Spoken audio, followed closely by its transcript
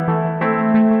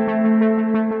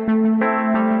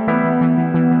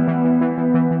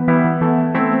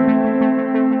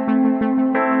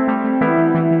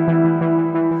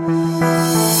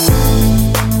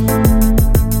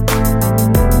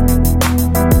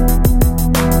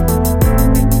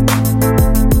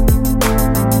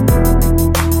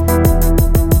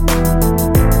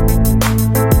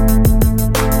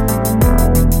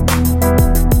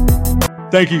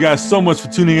Thank you guys so much for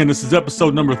tuning in. This is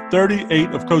episode number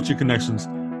 38 of Coaching Connections.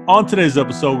 On today's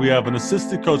episode, we have an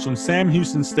assistant coach from Sam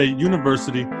Houston State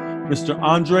University, Mr.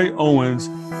 Andre Owens.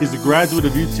 He's a graduate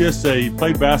of UTSA. He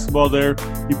played basketball there.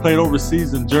 He played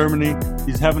overseas in Germany.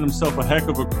 He's having himself a heck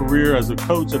of a career as a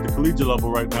coach at the collegiate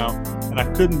level right now, and I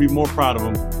couldn't be more proud of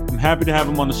him. I'm happy to have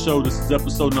him on the show. This is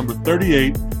episode number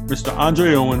 38, Mr.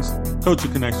 Andre Owens,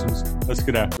 Coaching Connections. Let's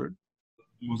get after it.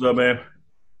 What's up, man?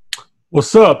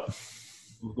 What's up?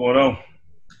 What's going on?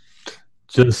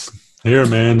 Just here,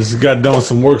 man. Just got done with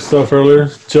some work stuff earlier.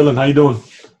 Chilling. How you doing?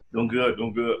 Doing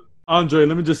good. Andre,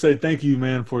 let me just say thank you,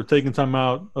 man, for taking time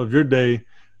out of your day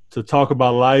to talk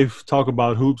about life, talk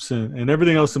about hoops, and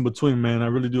everything else in between, man. I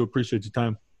really do appreciate your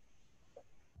time.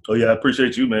 Oh, yeah, I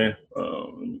appreciate you, man.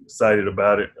 I'm excited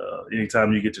about it.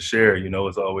 Anytime you get to share,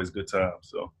 it's always a good time.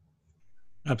 So,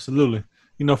 absolutely.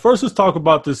 First let's talk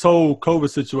about this whole COVID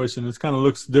situation. It kind of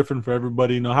looks different for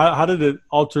everybody. How did it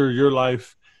alter your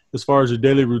life as far as your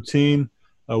daily routine?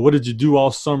 What did you do all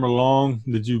summer long?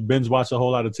 Did you binge watch a whole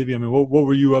lot of TV? I mean, what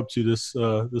were you up to this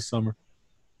summer?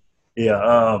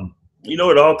 Yeah,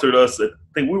 it altered us. I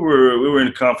think we were in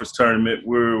a conference tournament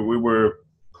where we were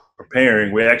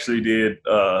preparing. We actually did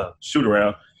shoot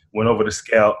around, went over to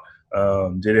scout,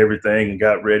 did everything and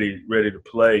got ready to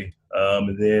play.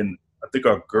 And then I think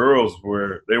our girls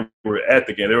were at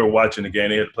the game. They were watching the game.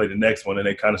 They had to play the next one, and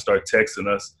they kind of started texting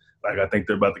us like, I think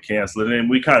they're about to cancel it. And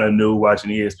we kind of knew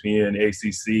watching ESPN, the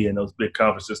ACC, and those big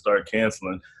conferences started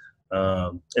canceling.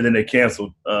 And then they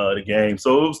canceled the game.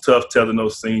 So it was tough telling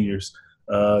those seniors,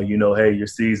 hey, your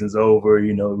season's over.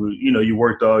 You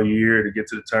worked all year to get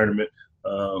to the tournament.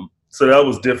 So that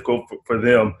was difficult for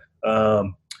them.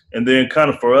 And then kind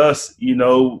of for us,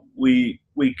 we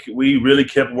really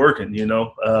kept working, a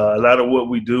lot of what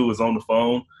we do is on the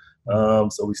phone.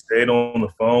 So we stayed on the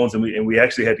phones, and we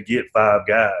actually had to get 5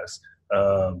 guys.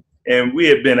 And we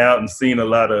had been out and seen a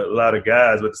lot of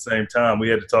guys, but at the same time, we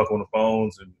had to talk on the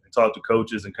phones and talk to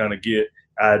coaches and kind of get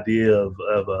idea of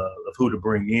who to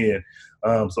bring in.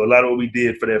 So a lot of what we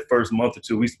did for that first month or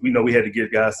two, we know we had to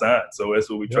get guys signed. So that's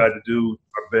what we tried to do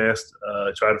our best,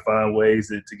 try to find ways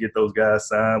to get those guys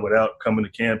signed without coming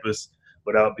to campus,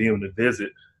 without being able to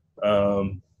visit.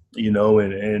 And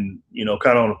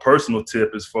kind of on a personal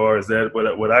tip as far as that,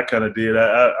 what I kind of did,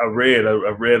 I read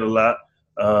a lot,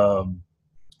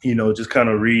 just kind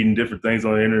of reading different things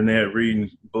on the internet,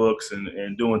 reading books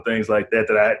and doing things like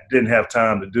that I didn't have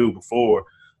time to do before.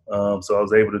 So I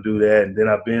was able to do that. And then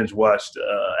I binge watched,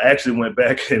 I actually went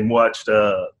back and watched,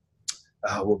 what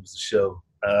was the show?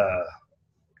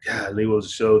 Golly, what was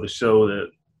the show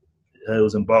that it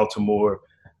was in Baltimore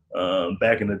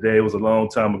back in the day. It was a long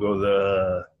time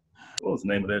ago. What was the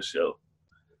name of that show?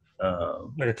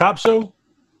 Like a cop show?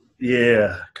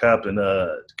 Yeah, cop and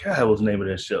God, what was the name of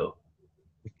that show?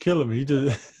 You're killing me. You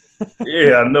just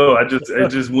Yeah, I know. It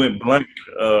just went blank.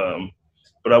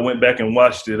 But I went back and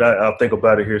watched it. I'll think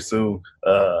about it here soon.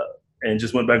 And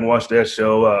just went back and watched that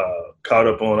show. Caught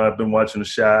up on. I've been watching The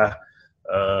Chi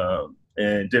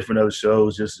and different other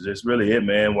shows. Just really it,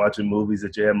 man. Watching movies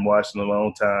that you haven't watched in a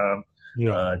long time.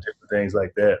 Yeah. Different things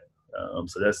like that.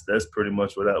 So that's pretty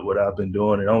much what I've been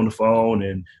doing, and on the phone.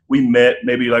 And we met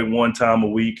maybe like one time a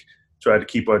week, tried to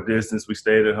keep our distance. We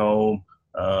stayed at home.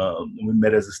 We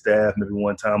met as a staff maybe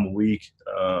one time a week,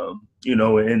 and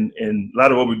a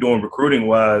lot of what we're doing recruiting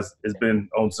wise has been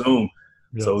on Zoom.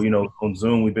 Yes. So, on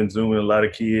Zoom, we've been Zooming a lot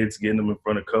of kids, getting them in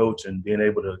front of coach and being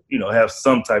able to, have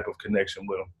some type of connection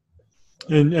with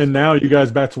them. And now you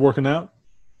guys back to working out?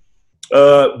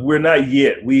 We're not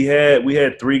yet. We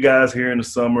had 3 guys here in the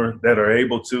summer that are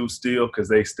able to still because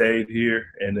they stayed here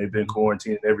and they've been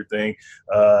quarantined and everything.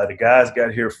 The guys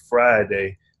got here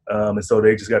Friday, and so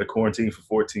they just got to quarantine for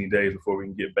 14 days before we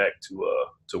can get back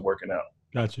to working out.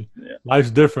 Gotcha. Yeah. Life's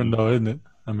different though, isn't it?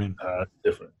 I mean, it's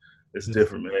different. It's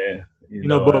different, man.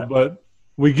 But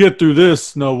we get through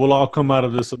this. We'll all come out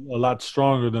of this a lot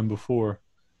stronger than before.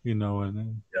 And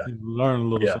learn a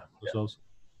little something ourselves.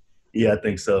 Yeah, I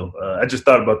think so. I just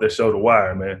thought about that show, The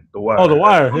Wire, man. The Wire. Oh, The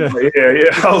Wire, yeah. Yeah.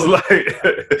 I was like,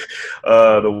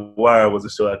 The Wire was a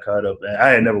show I caught up. I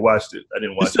had never watched it. I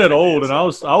didn't watch it. You said old, and I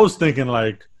was thinking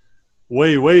like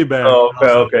way back. Oh,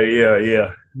 okay,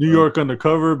 yeah. New York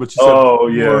Undercover, but you said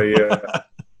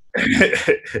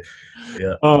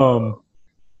yeah.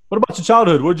 What about your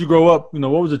childhood? Where'd you grow up? What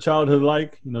was your childhood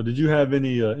like? Did you have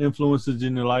any influences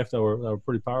in your life that were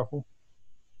pretty powerful?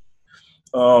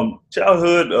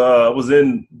 Childhood, I was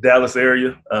in Dallas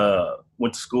area,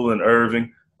 went to school in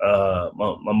Irving.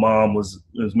 My mom it was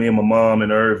me and my mom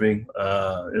in Irving,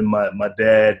 and my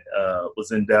dad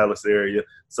was in Dallas area.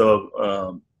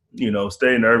 So,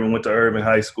 stayed in Irving, went to Irving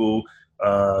High School.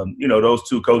 Those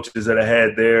two coaches that I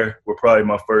had there were probably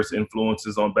my first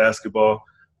influences on basketball.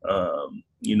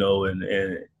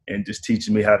 And just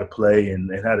teaching me how to play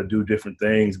and how to do different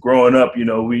things. Growing up,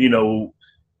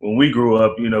 when we grew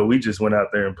up, we just went out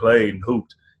there and played and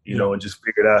hooped, and just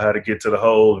figured out how to get to the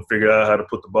hole and figured out how to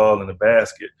put the ball in the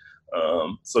basket.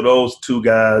 So those two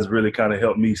guys really kind of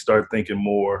helped me start thinking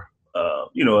more,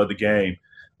 of the game.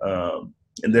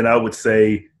 And then I would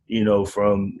say,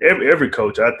 from every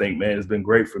coach, I think, man, has been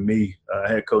great for me.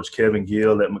 I had Coach Kevin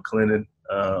Gill at McLennan.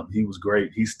 He was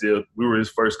great. We were his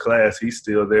first class. He's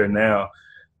still there now.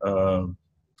 And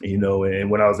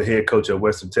when I was a head coach at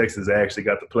Western Texas, I actually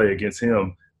got to play against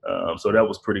him. So that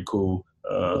was pretty cool.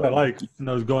 I like,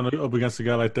 going up against a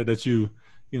guy like that you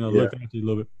looking at you a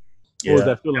little bit. What was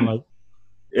that feeling like?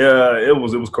 Yeah, it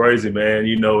was crazy, man.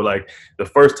 Like the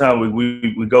first time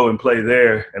we go and play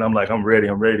there, and I'm like, I'm ready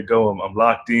to go. I'm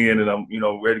locked in, and I'm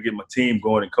ready to get my team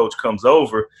going. And coach comes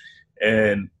over,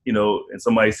 and and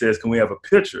somebody says, "Can we have a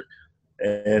picture?"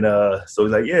 And so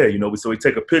he's like, "Yeah, So we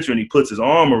take a picture, and he puts his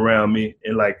arm around me,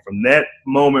 and like from that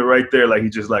moment right there, like he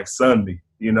just like sunned me,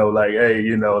 like, hey,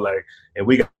 and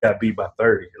we got beat by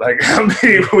 30. Like, I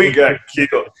mean, we got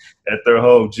killed at their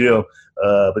home gym.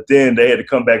 But then they had to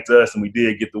come back to us, and we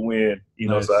did get the win,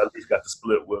 nice. So I at least got to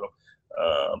split with them.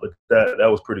 But that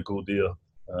was a pretty cool deal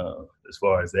as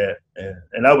far as that.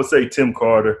 And I would say Tim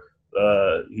Carter,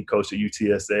 he coached at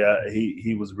UTSA.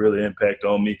 He was really impact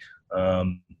on me.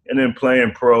 And then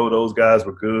playing pro, those guys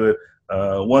were good.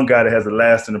 One guy that has a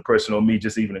lasting impression on me,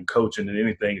 just even in coaching and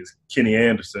anything, is Kenny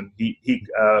Anderson. He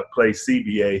played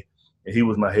CBA, and he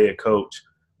was my head coach.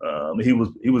 He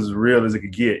was as real as it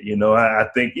could get. I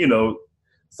think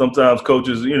sometimes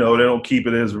coaches, they don't keep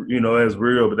it as as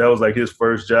real, but that was like his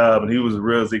first job, and he was as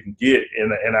real as he can get,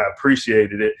 and I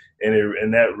appreciated it,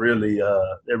 and that really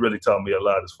taught me a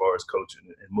lot as far as coaching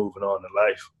and moving on in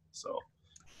life.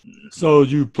 So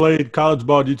you played college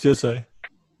ball at UTSA,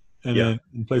 and then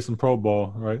you played some pro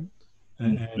ball, right?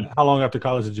 And how long after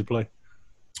college did you play?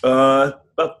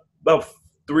 About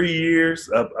 3 years.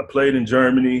 I played in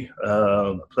Germany.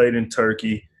 I played in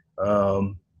Turkey.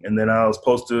 And then I was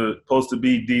supposed to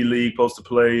be D-League, supposed to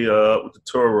play with the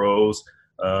Toros.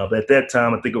 But at that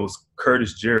time, I think it was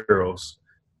Curtis Gerald's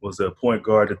was a point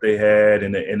guard that they had,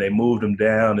 and they moved him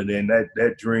down. And then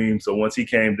that dream. So once he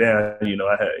came down,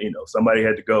 I had somebody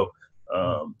had to go.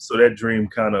 So that dream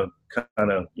kind of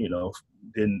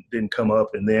didn't come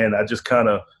up. And then I just kind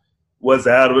of was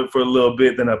out of it for a little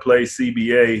bit. Then I played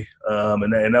CBA,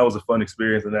 and that was a fun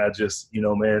experience. And I just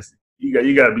man,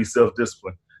 you got to be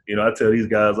self-disciplined. I tell these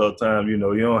guys all the time, you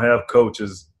don't have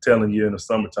coaches telling you in the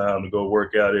summertime to go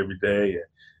work out every day and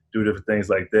do different things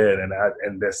like that.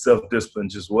 And that self-discipline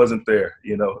just wasn't there,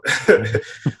 And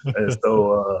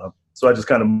so I just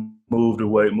kind of moved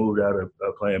out of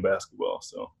playing basketball.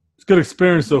 So it's a good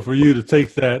experience, though, for you to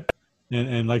take that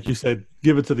and like you said,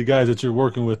 give it to the guys that you're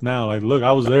working with now. Like, look,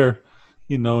 I was there,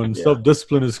 and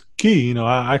self-discipline is key.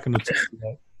 I can attest to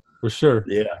that for sure.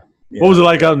 Yeah. What was it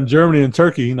like out in Germany and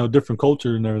Turkey, different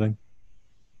culture and everything?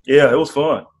 Yeah, it was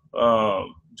fun.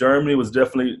 Germany was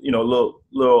definitely, a little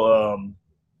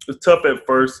it was tough at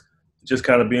first, just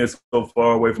kind of being so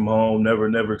far away from home,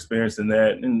 never experiencing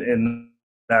that, and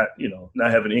not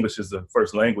having English as the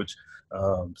first language.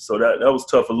 So that was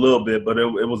tough a little bit, but it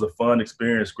was a fun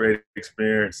experience, great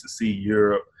experience to see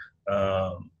Europe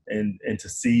and to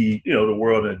see, the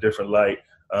world in a different light.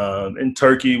 And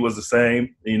Turkey was the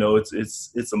same.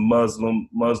 It's a Muslim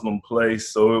place,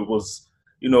 so it was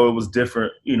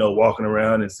different. Walking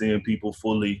around and seeing people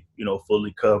fully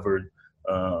covered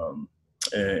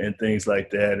and things like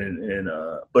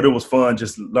that. But it was fun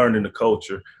just learning the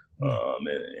culture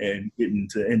and getting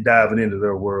to and diving into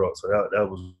their world. So that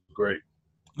was great.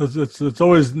 It's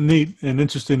always neat and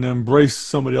interesting to embrace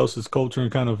somebody else's culture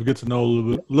and kind of get to know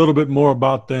a little bit more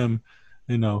about them.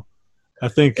 I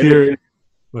think here.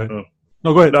 Go ahead.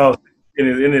 No, go ahead. No,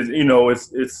 it's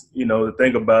to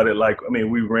think about it. Like, I mean,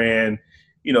 we ran,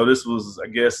 this was, I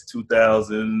guess,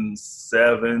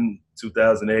 2007,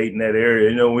 2008 in that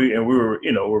area. We were,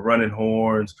 we're running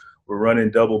horns, we're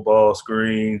running double ball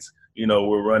screens,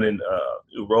 we're running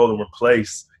roll and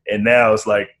replace, and now it's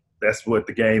like that's what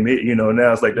the game is.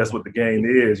 Now it's like that's what the game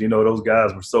is. Those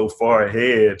guys were so far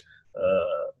ahead,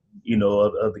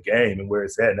 of the game and where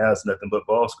it's at. Now it's nothing but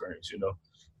ball screens.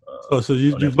 So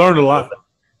you've learned a lot.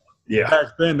 Yeah.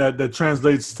 Back then that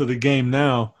translates to the game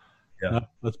now. Yeah.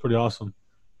 That's pretty awesome.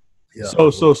 Yeah.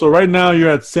 So right now you're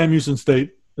at Sam Houston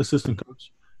State, assistant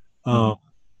coach. So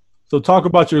talk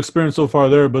about your experience so far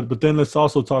there, but then let's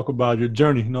also talk about your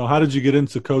journey. How did you get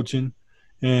into coaching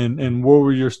and what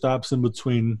were your stops in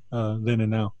between then and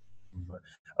now?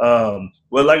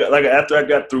 Well, like after I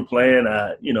got through playing,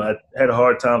 I had a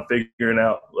hard time figuring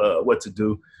out what to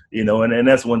do, and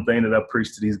that's one thing that I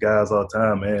preach to these guys all the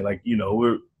time, man. Like,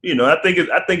 I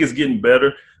think it's getting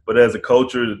better, but as a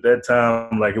culture at that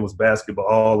time, like, it was basketball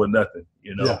all or nothing.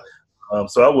 Yeah.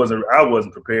 So I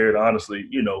wasn't prepared, honestly,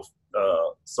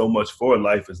 so much for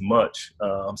life as much.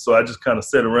 So I just kind of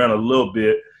sat around a little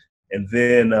bit, and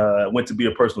then went to be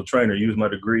a personal trainer. Used my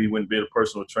degree, went to be a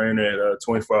personal trainer at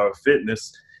 24 Hour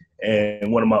Fitness.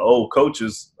 And one of my old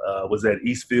coaches was at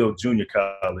Eastfield Junior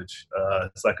College.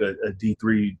 It's like a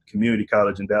D3 community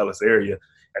college in Dallas area.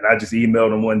 And I just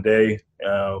emailed him one day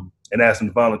and asked him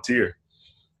to volunteer.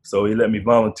 So he let me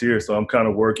volunteer. So I'm kind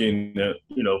of working,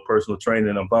 personal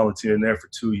training. I'm volunteering there for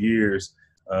 2 years.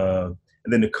 And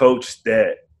then the coach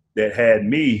that had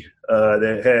me,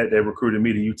 that recruited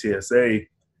me to UTSA,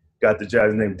 got the job.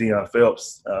 His name Deion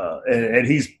Phelps, and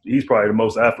he's probably the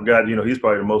most. I forgot, he's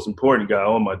probably the most important guy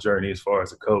on my journey as far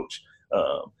as a coach.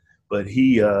 But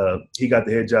he got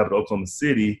the head job at Oklahoma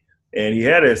City, and he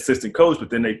had an assistant coach, but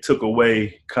then they took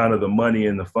away kind of the money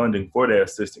and the funding for that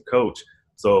assistant coach.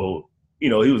 So, he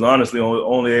was honestly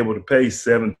only able to pay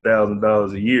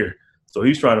 $7,000 a year. So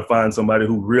he's trying to find somebody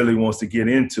who really wants to get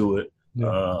into it.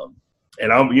 Yeah.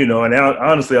 And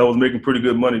honestly, I was making pretty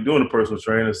good money doing a personal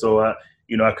trainer. So I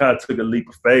kind of took a leap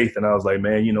of faith, and I was like,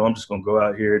 man, I'm just going to go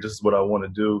out here. This is what I want to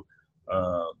do.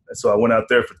 And so I went out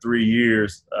there for 3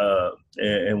 years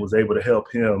and was able to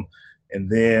help him. And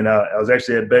then I was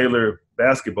actually at Baylor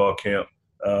basketball camp,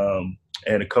 and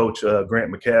the coach,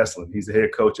 Grant McCaslin, he's the head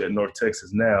coach at North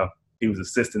Texas now. He was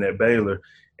assistant at Baylor,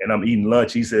 and I'm eating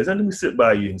lunch. He says, hey, let me sit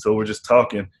by you. And so we're just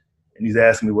talking, and he's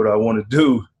asking me what I want to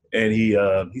do. And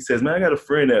he says, man, I got a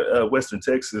friend at Western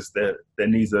Texas that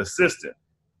needs an assistant.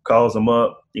 Calls him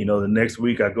up, the next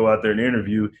week I go out there and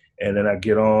interview, and then I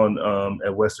get on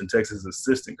at Western Texas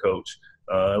assistant coach.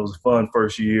 It was a fun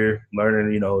first year.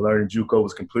 Learning JUCO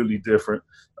was completely different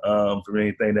from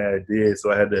anything that I did.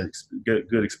 So I had to get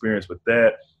good experience with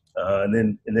that. And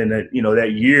then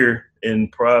that year in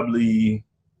probably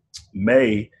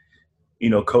May,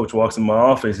 coach walks in my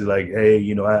office. He's like,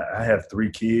 hey, I have 3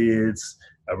 kids.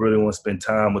 I really want to spend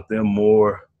time with them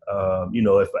more.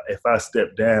 If I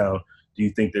step down, do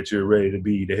you think that you're ready to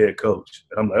be the head coach?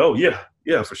 And I'm like, oh,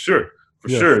 yeah, for sure.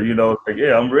 Sure.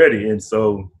 Yeah, I'm ready. And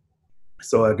so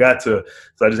I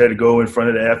just had to go in front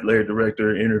of the athletic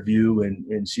director interview,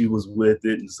 and she was with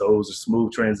it. And so it was a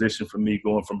smooth transition for me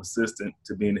going from assistant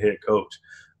to being the head coach.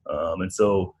 And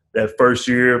so that first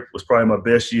year was probably my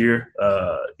best year.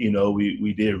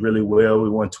 We did really well. We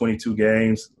won 22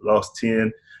 games, lost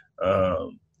 10.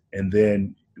 And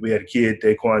then we had a kid,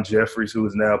 Daquan Jeffries, who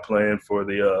is now playing for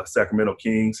the Sacramento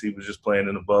Kings. He was just playing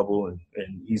in the bubble, and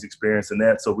he's experiencing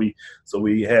that. So we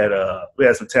had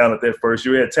some talent that first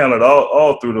year. We had talent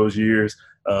all through those years,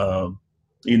 and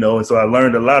so I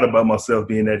learned a lot about myself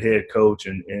being that head coach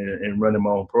and running my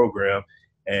own program.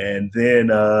 And then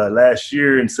last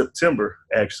year in September,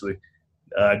 actually,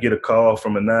 I get a call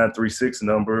from a 936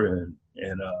 number,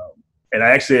 and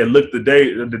I actually had looked the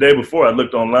day before. I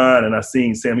looked online, and I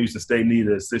seen Sam Houston State needed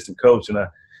an assistant coach, and I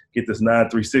get this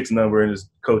 936 number, and it's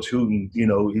Coach Hooten. He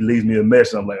leaves me a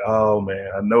message. I'm like, oh man,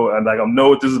 I know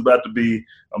what this is about to be.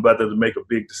 I'm about to make a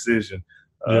big decision.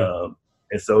 Yeah.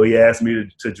 And so he asked me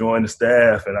to join the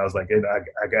staff, and I was like, hey,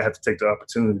 I have to take the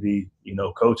opportunity.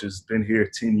 Coach has been here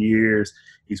 10 years.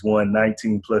 He's won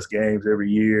 19 plus games every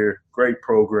year. Great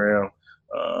program.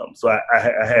 So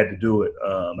I had to do it.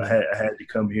 I had to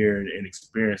come here and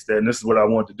experience that, and this is what I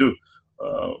wanted to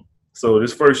do. So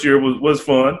this first year was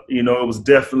fun. It was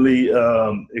definitely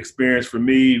experience for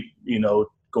me.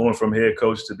 Going from head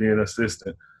coach to being an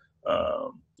assistant.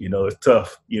 It's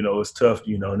tough. It's tough.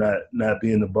 Not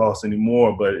being the boss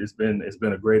anymore. But it's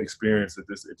been a great experience at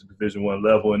the Division I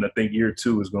level, and I think year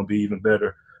 2 is going to be even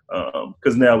better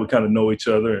because now we kind of know each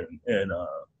other and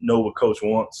know what coach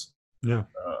wants. Yeah.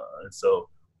 And so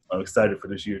I'm excited for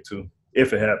this year too,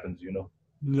 if it happens,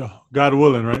 Yeah, God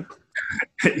willing, right?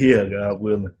 Yeah, God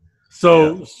willing.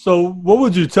 So what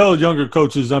would you tell younger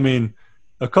coaches? I mean,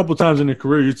 a couple times in your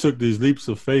career, you took these leaps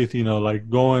of faith, like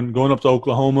going up to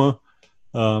Oklahoma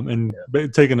and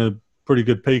taking a pretty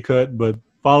good pay cut, but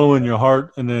following your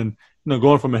heart, and then,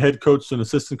 going from a head coach to an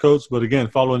assistant coach, but again,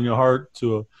 following your heart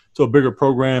to a bigger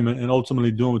program and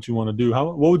ultimately doing what you want to do.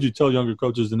 What would you tell younger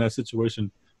coaches in that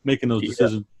situation, making those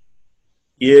decisions?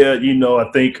 Yeah,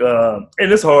 I think, and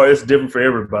it's hard. It's different for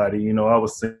everybody. I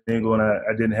was single and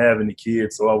I didn't have any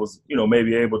kids, so I was,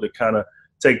 maybe able to kind of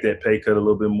take that pay cut a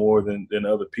little bit more than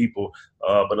other people.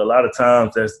 But a lot of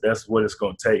times that's what it's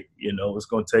going to take. It's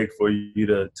going to take for you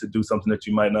to do something that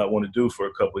you might not want to do for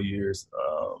a couple of years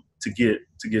to get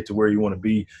to where you want to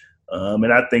be.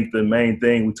 And I think the main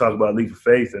thing, we talk about leap of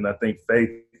faith, and I think faith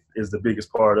is the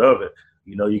biggest part of it.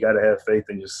 You got to have faith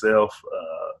in yourself,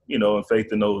 and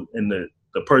faith in the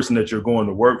person that you're going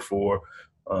to work for,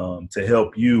 to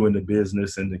help you in the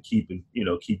business and to keep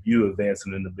you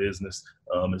advancing in the business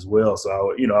as well. So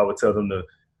I would tell them to,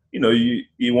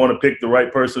 you want to pick the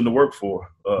right person to work for,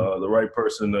 the right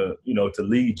person to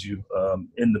lead you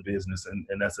in the business, and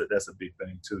that's a big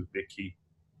thing too, big key.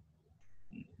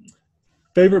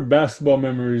 Favorite basketball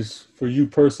memories for you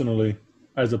personally,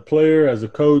 as a player, as a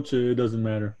coach, it doesn't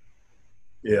matter.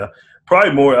 Yeah,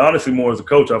 probably more as a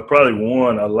coach. I've probably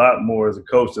won a lot more as a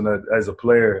coach than as a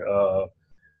player.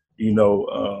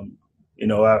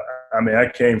 I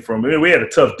came from, we had a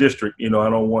tough district. I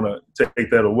don't want to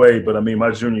take that away, but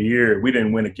my junior year, we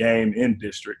didn't win a game in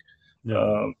district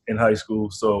in high school.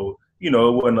 So, it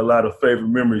wasn't a lot of favorite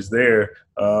memories there.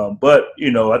 But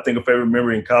I think a favorite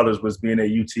memory in college was being at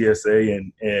UTSA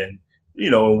and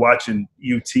watching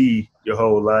UT your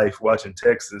whole life, watching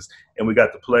Texas, and we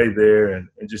got to play there and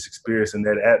just experiencing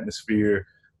that atmosphere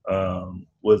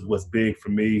was big for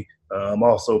me.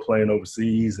 Also playing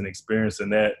overseas and experiencing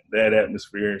that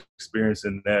atmosphere,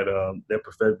 experiencing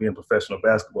being a professional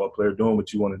basketball player, doing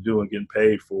what you want to do and getting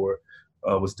paid for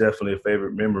was definitely a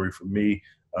favorite memory for me.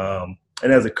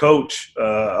 And as a coach,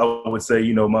 I would say,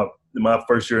 my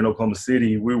first year in Oklahoma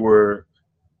City, we were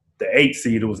the 8th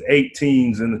seed. It was 8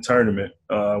 teams in the tournament.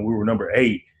 We were number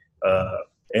 8,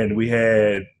 and we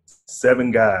had 7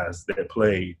 guys that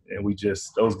played, and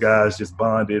those guys just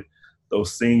bonded.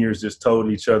 Those seniors just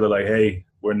told each other, like, hey,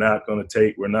 we're not going to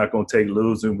take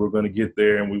losing. We're going to get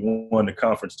there. And we won the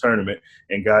conference tournament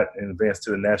and advanced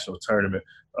to the national tournament.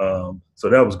 So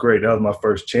that was great. That was my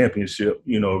first championship,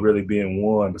 really being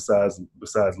won besides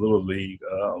Little League.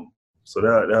 So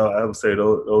that I would say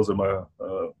those are my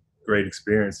great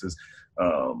experiences.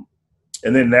 And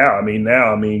then now,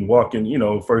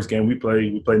 walking, first game we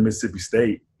played Mississippi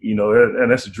State,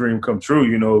 and that's a dream come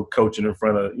true, coaching in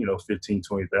front of, 15,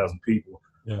 20,000 people.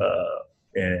 Yeah.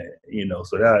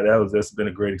 So that's been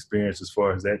a great experience as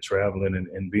far as that traveling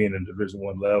and being in Division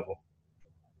I level.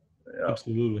 Yeah.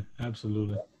 Absolutely.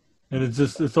 And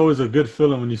it's always a good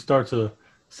feeling when you start to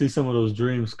see some of those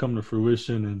dreams come to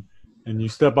fruition and you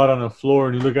step out on the floor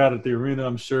and you look out at the arena,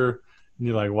 I'm sure, and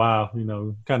you're like, wow,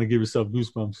 kind of give yourself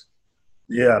goosebumps.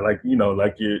 Yeah,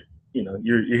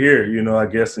 you're here, I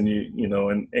guess, and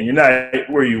and you're not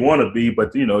where you want to be,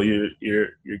 but you're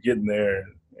getting there,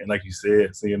 and like you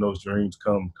said, seeing those dreams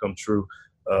come true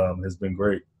has been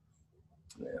great.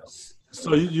 Yeah.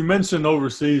 So you mentioned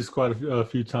overseas quite a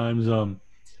few times.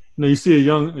 You see a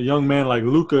young man like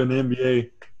Luka in the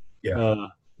NBA,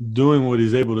 doing what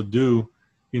he's able to do.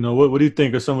 What do you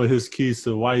think are some of his keys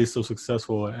to why he's so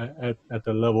successful at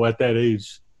that level at that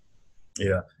age?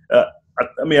 Yeah. I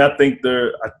think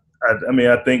like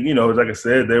I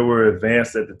said, they were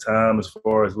advanced at the time as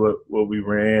far as what we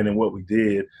ran and what we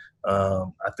did.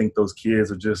 I think those kids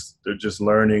they're just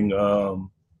learning.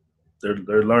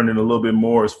 They're learning a little bit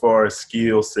more as far as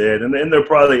skill set, and they're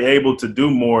probably able to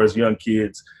do more as young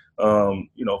kids.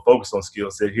 Focus on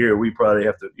skill set. Here, we probably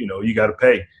have to. You got to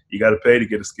pay. You got to pay to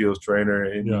get a skills trainer.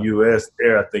 In the U.S.,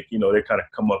 there, I think they kind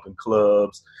of come up in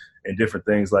clubs and different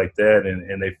things like that,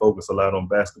 and they focus a lot on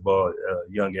basketball at a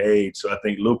young age. So I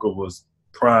think Luka was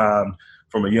primed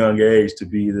from a young age to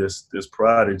be this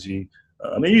prodigy.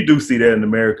 You do see that in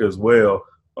America as well,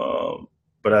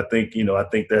 but I think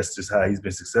that's just how he's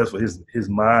been successful. His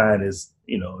mind is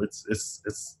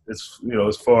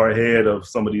it's far ahead of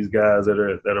some of these guys that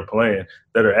are playing,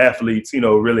 that are athletes,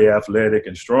 really athletic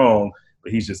and strong,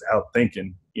 but he's just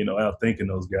outthinking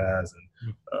those guys. And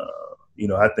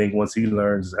I think once he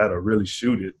learns how to really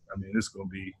shoot it, it's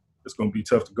gonna be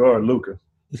tough to guard Luka.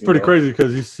 It's pretty crazy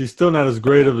because he's still not as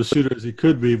great of a shooter as he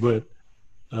could be, but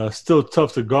still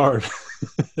tough to guard.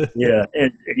 Yeah,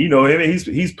 and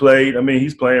he's played.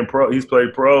 He's played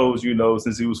pros,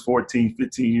 since he was 14,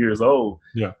 15 years old.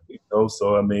 Yeah.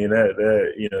 So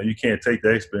that you can't take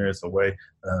that experience away.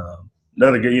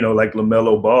 Another guy, like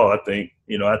LaMelo Ball, I think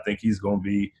he's going to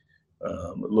be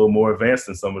a little more advanced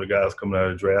than some of the guys coming out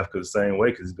of the draft because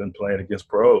he's been playing against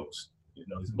pros. He's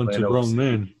been bunch of grown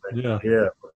men. Yeah,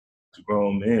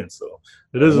 grown men. So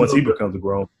it is once he becomes a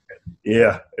grown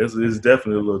man, it's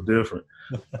definitely a little different.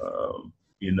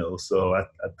 So I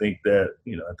think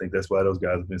that's why those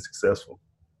guys have been successful.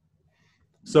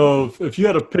 So if you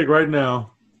had to pick right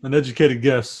now, an educated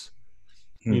guess,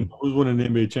 who's winning the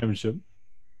NBA championship?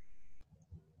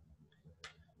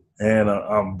 And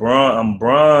I'm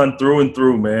Bron through and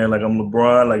through, man. Like I'm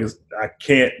LeBron. Like I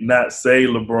can't not say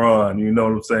LeBron. You know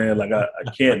what I'm saying? Like I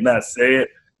can't not say it.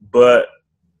 But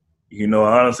I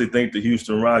honestly think the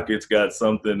Houston Rockets got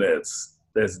something that's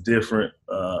different.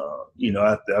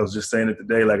 I was just saying it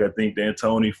today. Like I think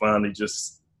D'Antoni finally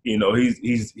just,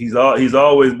 he's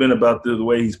always been about the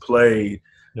way he's played.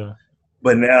 Yeah.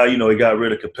 But now, he got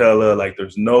rid of Capella. Like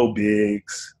there's no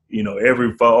bigs.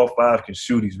 All five can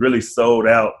shoot. He's really sold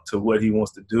out to what he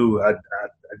wants to do.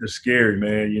 They're scary,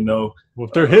 man. Well,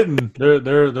 if they're hitting,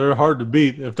 they're hard to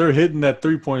beat. If they're hitting that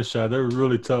 3-point shot, they're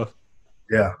really tough.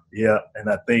 Yeah, and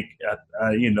I think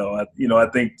I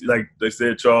think like they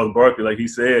said, Charles Barkley, like he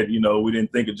said, we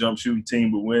didn't think a jump shooting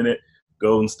team would win it.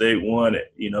 Golden State won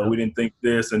it. We didn't think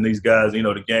this, and these guys,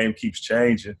 the game keeps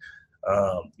changing.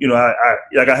 I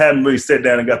haven't really sat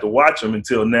down and got to watch them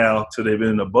until now, till they've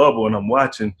been in a bubble, and I'm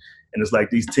watching, and it's like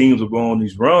these teams will go on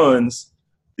these runs,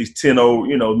 these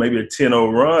 10-0, maybe a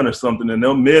 10-0 run or something, and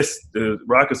the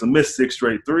Rockets will miss 6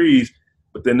 straight threes.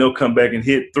 But then they'll come back and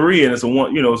hit 3, and it's a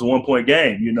 1-point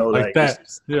game. Like that.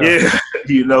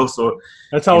 So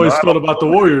that's how I always felt about the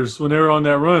Warriors when they were on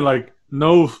that run. Like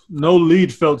no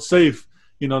lead felt safe.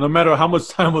 No matter how much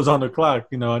time was on the clock.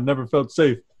 I never felt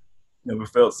safe. Never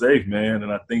felt safe, man.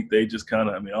 And I think they just kind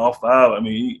of. All five.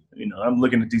 I'm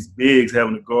looking at these bigs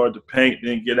having to guard the paint,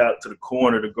 then get out to the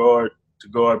corner to guard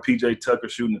PJ Tucker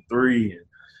shooting the 3. And,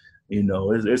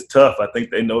 it's tough. I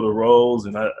think they know the roles,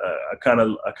 and I kind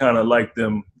of like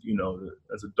them,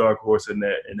 as a dark horse in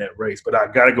that race. But I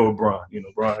gotta go with Bron.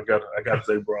 Bron. I gotta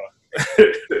say Bron.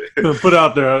 Put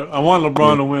out there. I want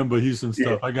LeBron to win, but Houston's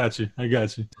tough. I got you.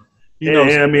 Honestly,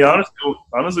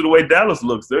 the way Dallas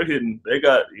looks, they're hitting. They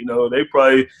got, they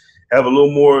probably have a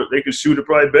little more. They can shoot it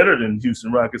probably better than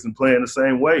Houston Rockets and playing the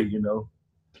same way.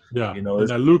 Yeah. And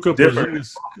that Luka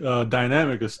Porzingis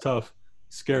dynamic is tough.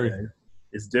 Scary. Yeah.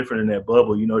 It's different in that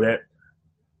bubble,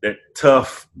 that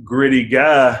tough, gritty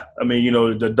guy.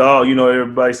 The dog.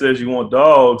 Everybody says you want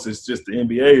dogs. It's just the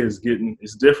NBA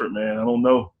it's different, man. I don't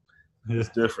know. It's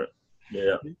different.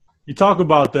 Yeah. You talk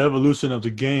about the evolution of the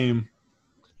game.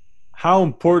 How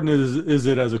important is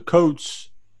it as a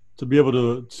coach to be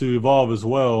able to evolve as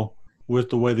well with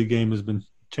the way the game has been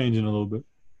changing a little bit?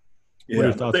 Yeah, what are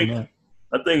your thoughts on that?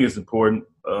 I think it's important.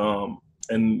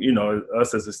 And,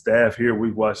 us as a staff here,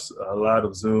 we've watched a lot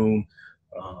of Zoom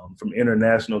from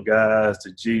international guys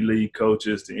to G League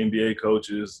coaches to NBA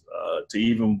coaches to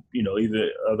even, either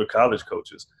other college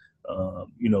coaches,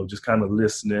 just kind of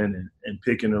listening and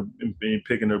picking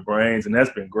their brains. And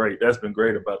that's been great. That's been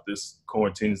great about this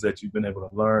quarantine, is that you've been able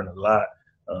to learn a lot,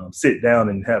 sit down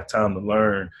and have time to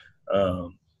learn.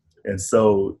 And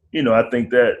so, I think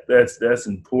that's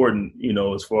important,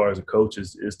 as far as a coach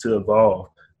is to evolve.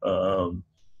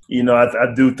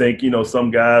 I do think,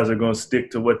 some guys are going to stick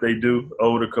to what they do.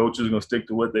 Older coaches are going to stick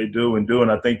to what they do.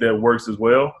 And I think that works as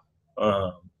well.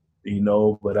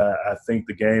 But I think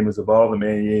the game is evolving,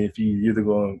 man. If you're either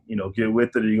going to, get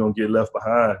with it or you're going to get left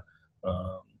behind.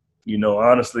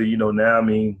 Honestly, now,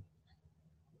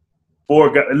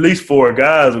 at least 4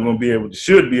 guys are going to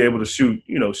should be able to shoot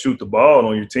the ball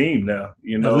on your team now.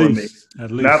 At least.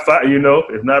 Not 5,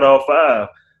 if not all 5.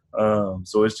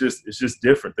 So it's just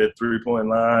different. That 3-point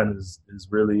line is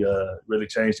really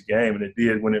changed the game, and it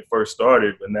did when it first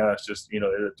started. But now it's just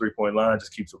the 3-point line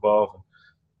just keeps evolving.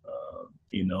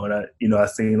 And I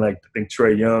seen, I think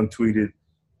Trae Young tweeted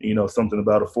something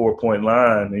about a 4-point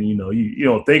line, and you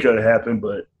don't think it'll happen,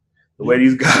 but the way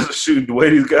these guys are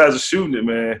shooting it,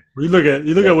 man. You look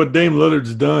at what Dame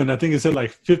Lillard's done. I think he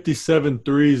said 57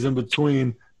 threes in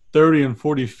between 30 and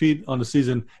 40 feet on the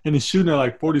season, and he's shooting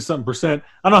at 40-something%.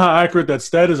 I don't know how accurate that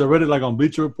stat is. I read it on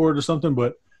Bleacher Report or something,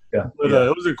 but it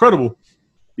was incredible.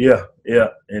 Yeah.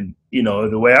 And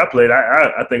the way I played,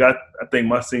 I think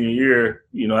my senior year,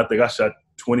 I think I shot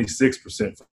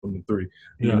 26% from the 3.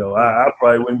 I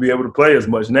probably wouldn't be able to play as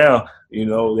much now. They'd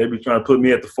be trying to put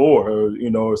me at the 4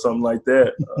 or something like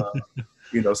that.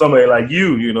 Somebody like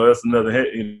that's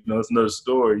another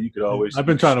story. You could always. I've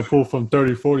been trying to pull from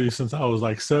 30-40 since I was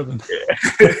 7.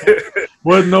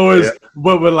 Wasn't always,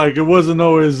 but it wasn't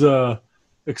always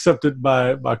accepted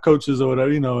by coaches or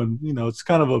whatever. And it's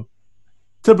kind of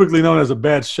typically known as a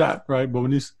bad shot, right? But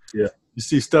when you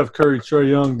see Steph Curry, Trae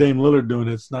Young, Dame Lillard doing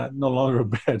it, it's no longer a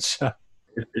bad shot.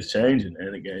 It's changing,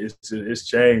 man. Again, it's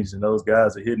changed, and those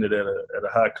guys are hitting it at a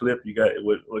high clip. You got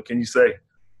what can you say?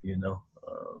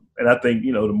 And I think,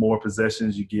 the more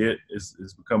possessions you get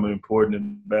is becoming important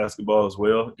in basketball as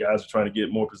well. Guys are trying to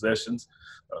get more possessions,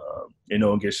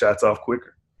 and get shots off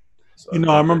quicker. So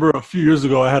I remember a few years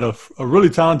ago I had a really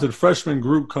talented freshman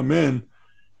group come in,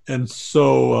 And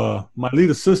so my lead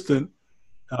assistant,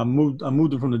 I moved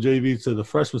him from the JV to the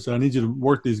freshman. Said, I need you to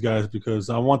work these guys because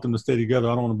I want them to stay together.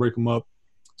 I don't want to break them up.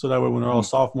 So that way, when they're all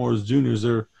sophomores, juniors,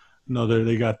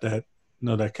 they got that,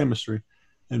 that chemistry.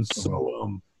 And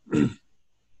so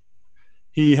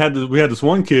we had this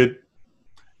one kid,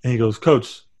 and he goes,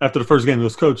 Coach, after the first game, he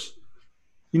goes, Coach,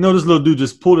 this little dude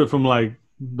just pulled it from like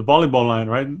the volleyball line,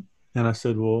 right? And I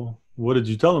said, well, what did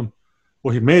you tell him?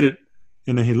 Well, he made it.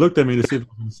 And then he looked at me to see if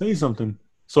I can say something.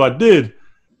 So I did.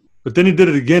 But then he did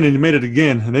it again, and he made it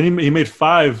again. And then he made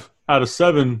 5 out of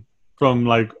 7 from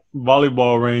like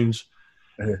volleyball range.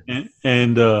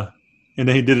 And then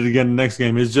he did it again the next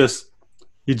game. He just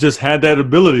had that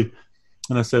ability.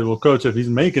 And I said, well, Coach, if he's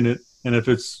making it, and if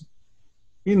it's,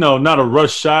 not a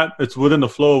rush shot, it's within the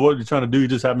flow of what you're trying to do, he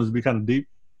just happens to be kind of deep,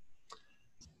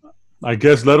 I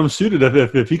guess let him shoot it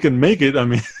if he can make it. I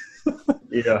mean,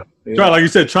 yeah. Like you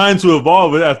said, trying to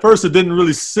evolve. At first, it didn't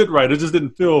really sit right. It just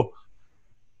didn't feel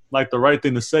like the right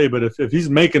thing to say. But if he's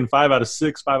making 5 out of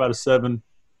 6, 5 out of 7,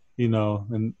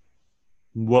 and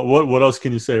what else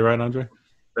can you say, right, Andre?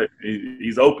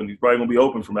 He's open. He's probably gonna be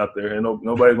open from out there, and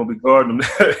nobody's gonna be guarding him.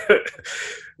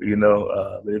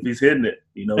 But if he's hitting it,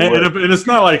 and it's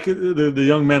not like the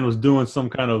young man was doing some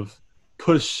kind of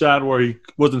push shot where he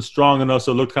wasn't strong enough,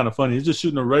 so it looked kind of funny. He's just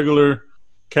shooting a regular,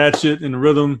 catch it in the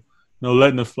rhythm,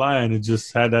 letting it fly, and it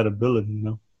just had that ability,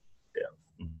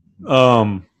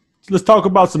 Yeah. Let's talk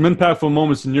about some impactful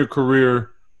moments in your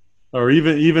career, or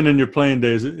even in your playing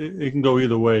days. It can go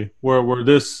either way. Where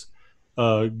this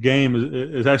game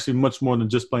is actually much more than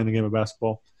just playing the game of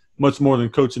basketball, much more than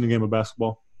coaching the game of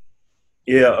basketball.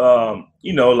 Yeah, I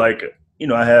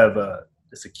have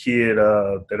it's a kid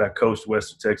that I coached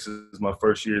Western Texas my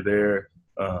first year there.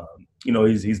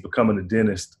 He's becoming a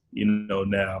dentist,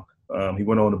 now. He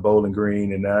went on to Bowling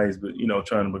Green, and now he's,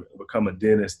 trying to become a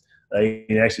dentist.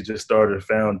 He actually just started a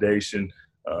foundation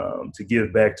to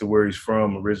give back to where he's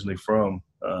originally from.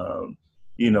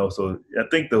 So I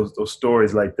think those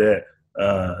stories like that,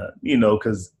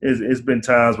 because it's been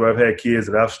times where I've had kids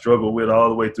that I've struggled with all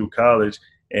the way through college,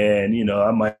 and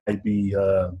I might be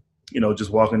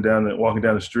just walking down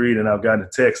the street, and I've gotten a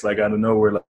text like out of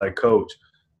nowhere, like Coach,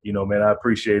 man, I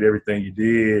appreciate everything you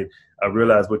did. I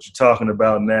realize what you're talking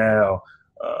about now,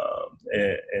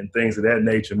 and things of that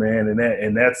nature, man.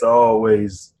 And that's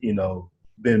always,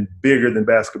 been bigger than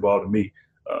basketball to me.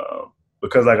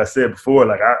 Because like I said before,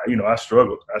 like I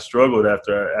struggled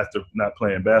after not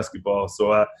playing basketball.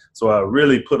 So I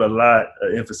really put a lot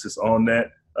of emphasis on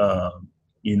that.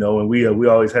 And we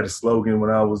always had a slogan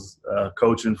when I was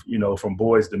coaching, from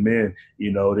boys to men.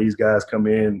 These guys come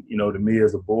in, to me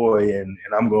as a boy, and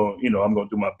I'm going to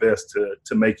do my best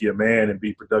to make you a man and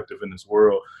be productive in this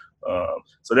world.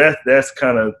 So that's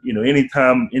kind of,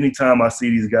 anytime I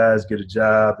see these guys get a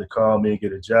job, they call me and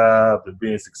get a job, they're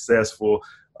being successful.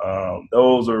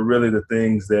 Those are really the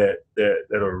things that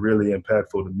are really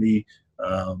impactful to me.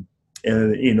 And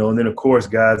then of course,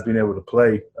 guys being able to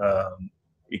play.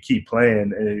 You keep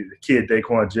playing, and the kid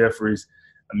Daquan Jeffries,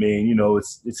 I mean,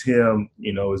 it's him,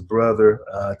 his brother,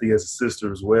 I think he has a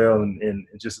sister as well, and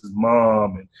just his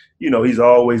mom, and he's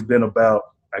always been about,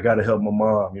 I got to help my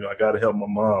mom, I got to help my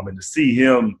mom, and to see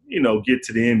him, get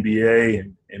to the NBA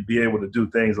and be able to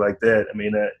do things like that, I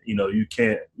mean, that you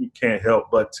can't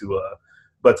help but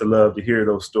to love to hear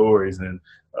those stories, and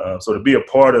so to be a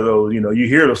part of those, you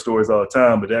hear those stories all the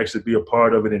time, but to actually be a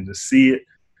part of it and to see it.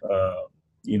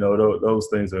 Those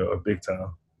things are big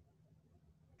time.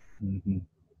 Mm-hmm.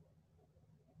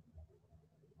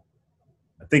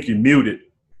 I think you're muted.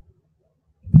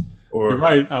 You're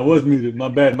right. I was muted. My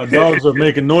bad. My dogs are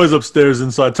making noise upstairs,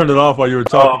 and so I turned it off while you were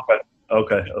talking. Oh,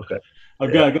 okay. I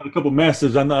got a couple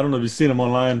messages. I don't know if you've seen them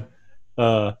online.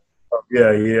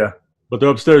 Yeah. But they're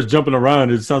upstairs jumping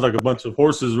around. It sounds like a bunch of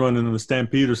horses running in a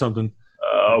stampede or something.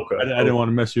 Okay. I didn't want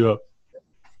to mess you up.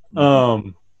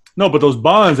 No, but those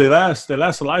bonds, they last a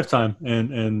lifetime,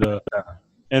 and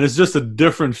it's just a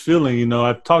different feeling.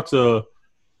 I've talked to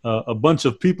a bunch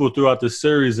of people throughout this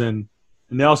series, and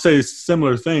they all say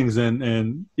similar things.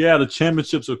 And yeah, the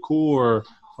championships are cool,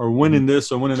 or winning this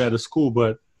or winning that is cool,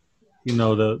 but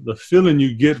the feeling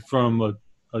you get from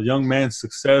a young man's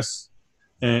success,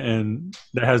 and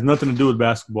that has nothing to do with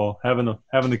basketball, having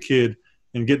a kid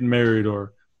and getting married,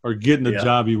 or getting the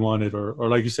job he wanted, or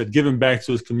like you said, giving back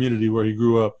to his community where he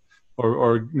grew up,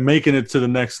 or making it to the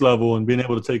next level and being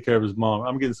able to take care of his mom.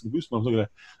 I'm getting some goosebumps. Look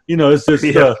at that. It's just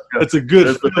it's a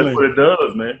good feeling. That's what it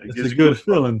does, man. It's a good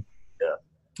feeling. Yeah.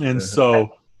 And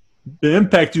so the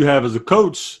impact you have as a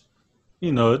coach,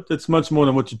 it's much more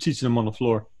than what you're teaching them on the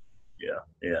floor.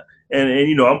 Yeah.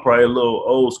 And I'm probably a little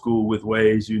old school with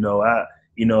ways,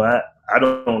 I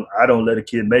don't let a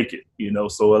kid make it,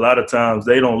 So a lot of times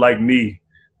they don't like me,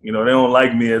 they don't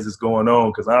like me as it's going on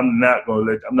because I'm not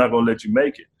gonna let you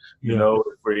make it,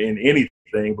 for in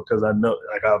anything because I know,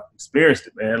 like I've experienced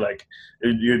it, man. Like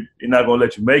you're not gonna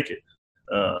let you make it,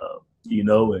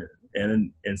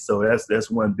 and so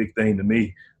that's one big thing to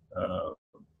me,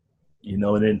 and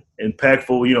then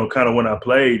impactful, kind of when I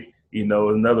played,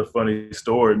 another funny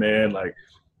story, man. Like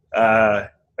I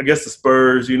guess the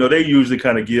Spurs, they usually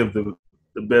kind of give the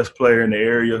best player in the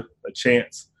area a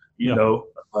chance, and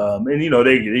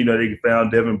they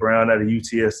found Devin Brown out of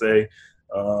UTSA,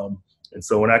 and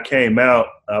so when I came out,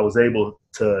 I was able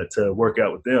to work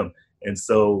out with them, and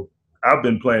so I've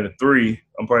been playing a three.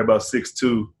 I'm probably about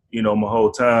 6'2", my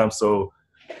whole time. So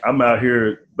I'm out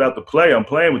here about to play. I'm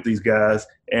playing with these guys,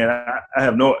 and I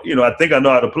have no, I think I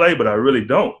know how to play, but I really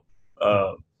don't.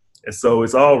 And so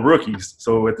it's all rookies.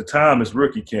 So at the time, it's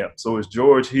rookie camp. So it's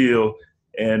George Hill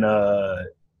and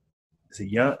is it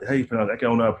Jan? How you pronounce it? I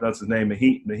don't know how to pronounce his name.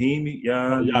 Mahimi?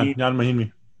 Jan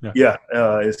Mahimi. Yeah,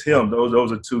 it's him.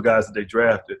 Those are two guys that they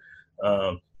drafted.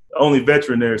 The only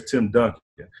veteran there is Tim Duncan.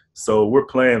 So we're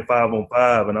playing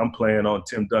 5-on-5, and I'm playing on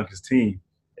Tim Duncan's team.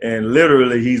 And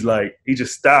literally, he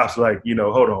just stops, like,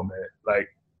 hold on, man. Like,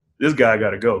 this guy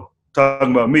got to go.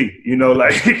 Talking about me,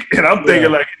 like, and I'm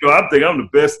thinking, like, I'm thinking I'm the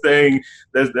best thing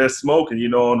that's smoking,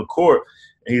 on the court.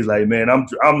 And he's like, man,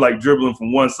 I'm like dribbling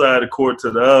from one side of the court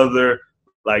to the other,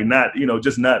 like not,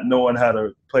 just not knowing how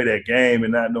to play that game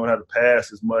and not knowing how to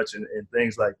pass as much and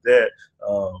things like that.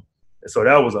 And so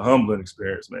that was a humbling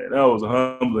experience, man. That was a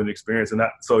humbling experience. And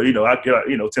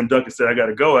Tim Duncan said, I got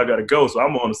to go. So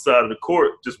I'm on the side of the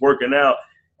court just working out.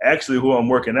 Actually, who I'm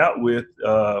working out with,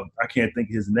 I can't think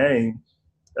of his name,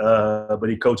 but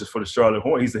he coaches for the Charlotte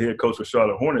Hornets. He's the head coach for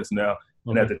Charlotte Hornets now.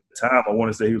 And at the time, I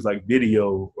want to say he was like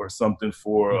video or something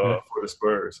for the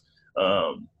Spurs.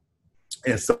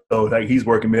 And so like he's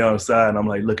working me on the side, and I'm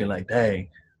like looking like, dang,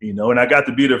 and I got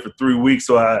to be there for 3 weeks.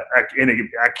 So I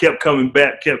kept coming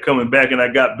back, and I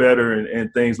got better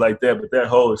and things like that. But that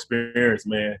whole experience,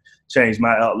 man, changed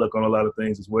my outlook on a lot of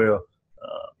things as well.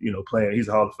 Playing, he's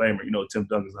a Hall of Famer. Tim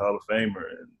Duncan's a Hall of Famer,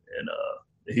 and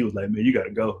he was like, man, you got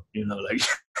to go. Like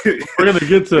we're gonna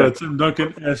get to Tim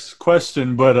Duncan's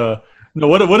question, but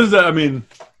what is that? I mean,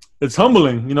 it's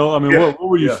humbling. What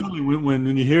were you feeling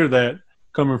when you hear that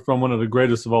coming from one of the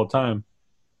greatest of all time?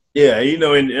 Yeah, and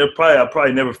I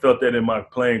probably never felt that in my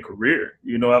playing career.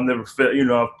 I've never felt,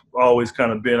 I've always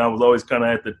kind of been, I was always kind of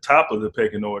at the top of the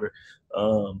pecking order.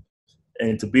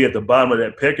 And to be at the bottom of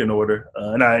that pecking order,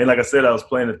 and like I said, I was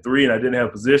playing a three and I didn't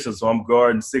have position, so I'm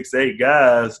guarding 6'8"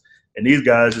 guys, and these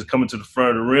guys just coming to the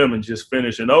front of the rim and just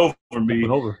finishing over me,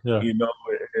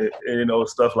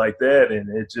 stuff like that, and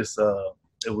it just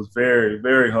it was very,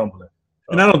 very humbling.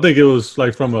 And I don't think it was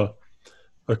like from a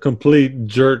complete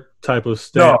jerk type of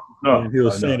stance. No, he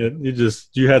was saying it.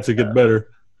 You had to get better.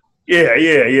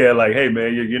 Yeah. Like, hey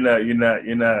man, you're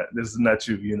not. This is not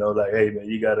you. Like, hey man,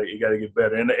 you gotta get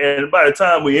better. And by the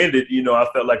time we ended, I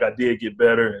felt like I did get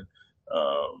better, and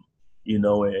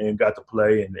and got to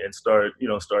play and started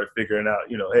figuring out,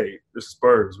 hey, this is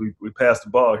Spurs. We pass the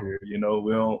ball here. We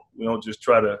don't just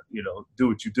try to do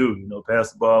what you do.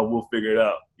 Pass the ball, we'll figure it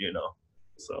out.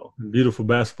 So beautiful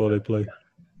basketball they play.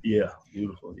 Yeah,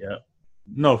 beautiful. Yeah.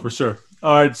 No, for sure.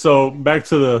 All right, so back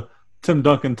to the Tim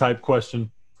Duncan type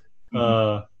question.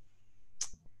 I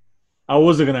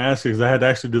wasn't going to ask it because I had to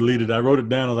actually delete it. I wrote it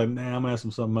down. I was like, nah, I'm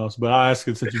asking something else. But I'll ask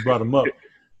it since you brought him up.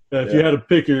 If you had to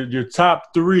pick your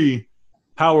top 3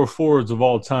 power forwards of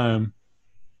all time,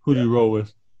 who do you roll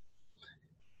with?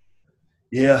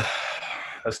 Yeah,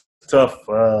 that's tough.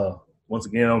 Once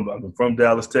again, I'm from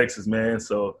Dallas, Texas, man.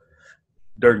 So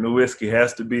Dirk Nowitzki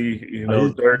has to be,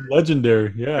 Dirk.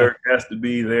 Legendary, yeah. Dirk has to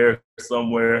be there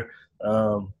somewhere.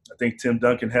 I think Tim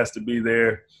Duncan has to be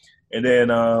there. And then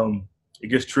it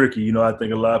gets tricky. I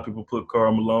think a lot of people put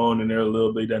Karl Malone in there a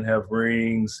little bit. He doesn't have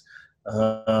rings.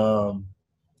 But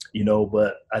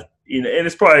and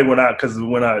it's probably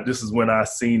this is when I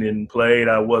seen it and played.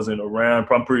 I wasn't around.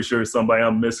 I'm pretty sure it's somebody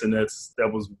I'm missing that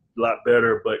was a lot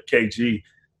better. But KG,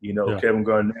 Kevin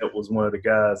Garnett was one of the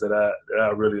guys that I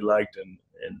really liked and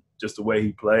just the way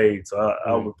he played. So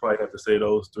I would probably have to say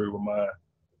those 3 were mine.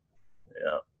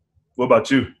 Yeah. What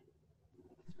about you?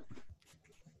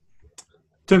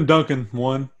 Tim Duncan,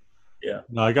 1. Yeah.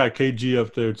 No, I got KG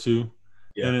up there too.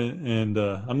 Yeah. And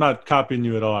I'm not copying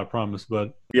you at all, I promise.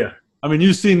 But yeah, I mean,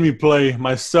 you've seen me play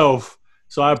myself,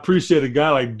 so I appreciate a guy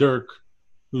like Dirk,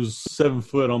 who's 7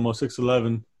 foot, almost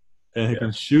 6'11", and he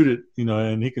can shoot it,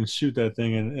 and he can shoot that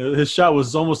thing. And his shot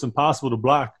was almost impossible to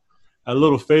block. A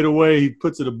little fadeaway, he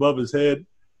puts it above his head,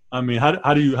 I mean,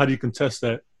 how do you contest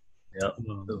that? Yeah,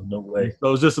 there's no way.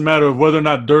 So it's just a matter of whether or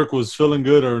not Dirk was feeling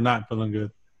good or not feeling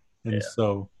good. And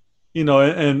so,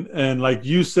 and like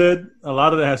you said, a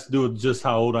lot of that has to do with just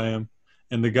how old I am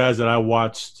and the guys that I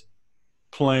watched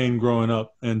playing growing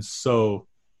up. And so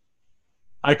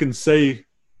I can say,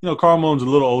 Karl Malone's a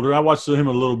little older. I watched him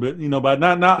a little bit, but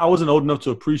not I wasn't old enough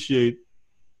to appreciate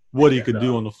what he could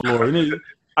do on the floor.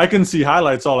 I can see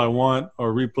highlights all I want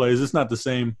or replays. It's not the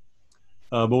same.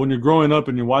 But when you're growing up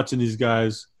and you're watching these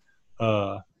guys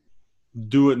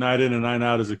do it night in and night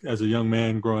out as a young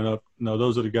man growing up,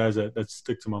 those are the guys that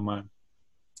stick to my mind.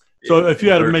 So if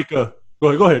you had to make a –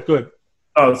 go ahead.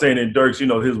 I was saying in Dirk's,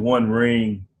 his one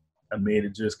ring, I mean,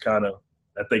 it just kind of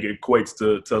 – I think it equates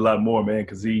to a lot more, man,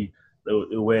 because the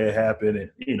way it happened and,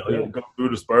 he would go through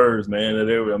the Spurs, man. And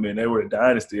they were a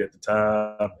dynasty at the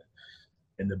time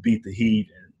and to beat the Heat.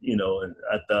 And, and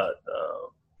I thought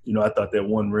I thought that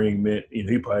one ring meant,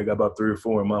 he probably got about 3 or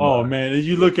 4 in my mind. Oh, man,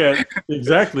 you look at –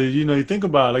 exactly. You think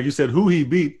about, like you said, who he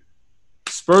beat.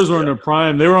 Spurs were in their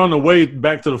prime. They were on the way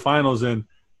back to the finals, and,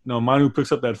 Manu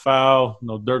picks up that foul.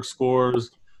 Dirk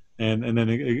scores, and then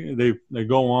they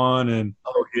go on. And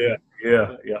oh, yeah,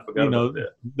 I forgot about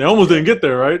that. They almost didn't get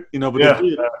there, right? But they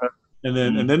did. And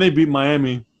Mm-hmm. then they beat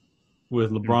Miami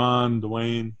with LeBron,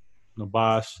 Dwayne,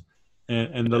 Bosh.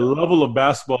 And the level of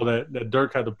basketball that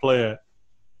Dirk had to play at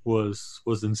was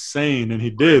insane, and he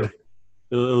did.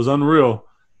 It was unreal,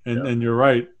 and you're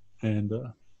right. And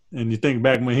you think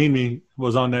back, Mahinmi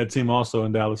was on that team also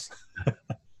in Dallas.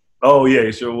 Oh yeah,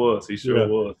 he sure was.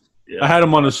 Was. Yeah. I had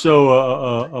him on the show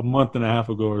a month and a half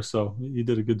ago or so. He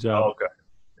did a good job. Oh, okay.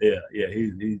 Yeah.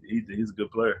 He's a good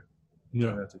player.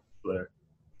 Yeah, that's a good player.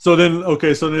 So then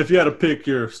if you had to pick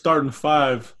your starting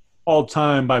 5 all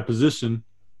time by position,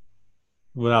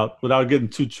 without getting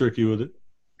too tricky with it.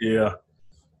 Yeah.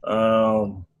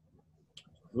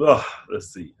 Let's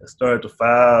see. I start at the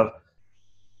 5.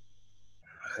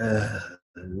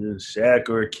 Shaq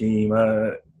or Hakeem.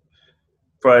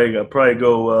 Probably go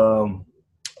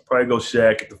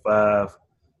Shaq at the 5.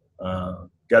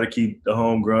 Got to keep the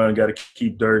homegrown. Got to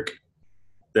keep Dirk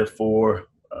at 4.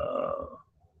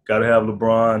 Got to have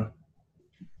LeBron.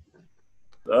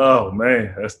 Oh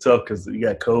man, that's tough because you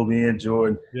got Kobe and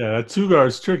Jordan. Yeah, that 2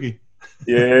 guard's tricky.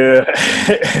 Yeah,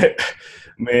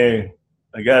 man,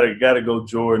 I gotta go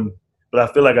Jordan, but I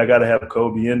feel like I gotta have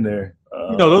Kobe in there.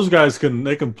 Those guys can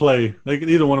play.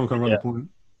 Either one of them can run the point.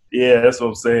 Yeah, that's what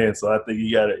I'm saying. So I think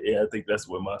you gotta. Yeah, I think that's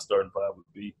what my starting 5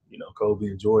 would be. Kobe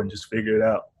and Jordan, just figure it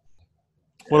out.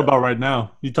 What about right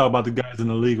now? You talk about the guys in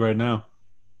the league right now.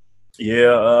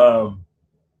 Yeah, I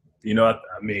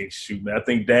mean, shoot, man. I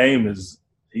think Dame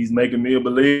he's making me a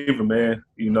believer, man.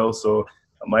 So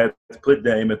I might have to put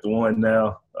Dame at the 1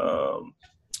 now.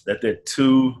 That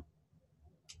 2.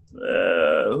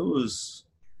 Who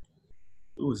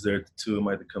was there at the 2? I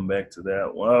might have to come back to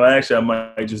that. Well, actually, I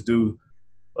might just do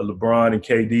a LeBron and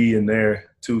KD in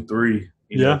there, 2, 3.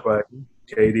 Probably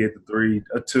KD at the 3,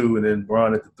 a 2, and then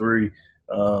LeBron at the 3.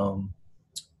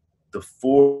 The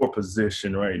 4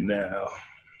 position right now,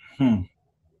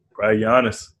 probably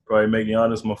Giannis. Probably make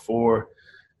Giannis my 4.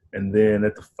 And then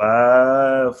at the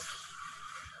 5,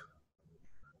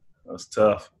 that's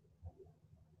tough.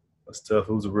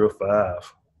 Who's a real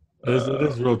 5? It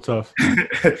is real tough.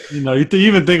 You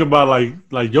even think about like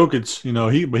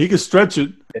Jokic. But he could stretch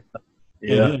it.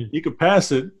 Yeah, he could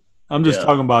pass it. I'm just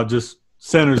talking about just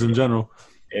centers in general.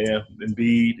 Yeah,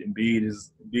 Embiid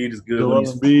is good when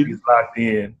he's locked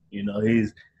in.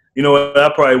 He's. What? I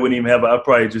probably wouldn't even have. I'd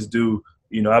probably just do.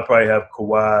 I probably have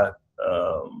Kawhi,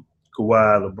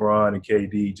 LeBron, and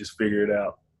KD. Just figure it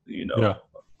out. Yeah.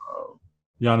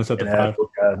 Giannis at the 5.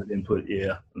 Guys and then put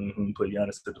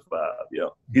Giannis at the 5. Yeah,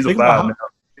 he's a 5 now.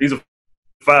 He's a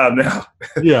 5 now.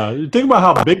 Yeah, think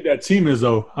about how big that team is,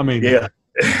 though. I mean, yeah,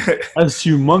 that's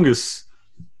humongous.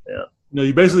 Yeah,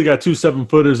 you basically got 2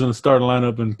 7-footers in the starting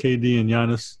lineup, and KD and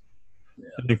Giannis,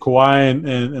 and then Kawhi and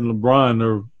LeBron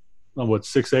are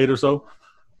 6'8" or so.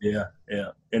 Yeah,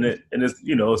 and it's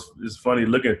it's funny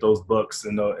looking at those Bucks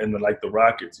and the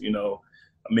Rockets.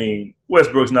 I mean,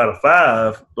 Westbrook's not a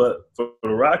 5, but for the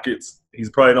Rockets,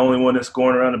 he's probably the only one that's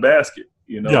scoring around the basket.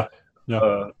 Yeah.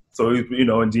 So he's,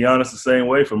 and Giannis the same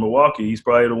way from Milwaukee. He's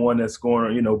probably the one that's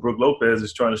scoring. Brook Lopez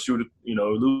is trying to shoot it.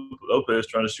 Lopez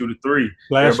trying to shoot a 3.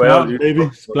 Splash Mountain,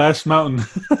 baby. Splash Mountain.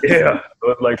 Yeah,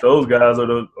 so it's like those guys are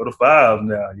the 5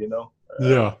 now.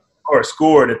 Yeah. Or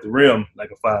scored at the rim like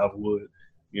a 5 would.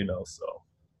 So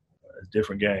it's a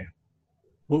different game.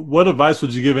 What advice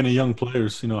would you give any young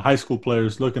players, high school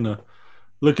players looking to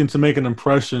make an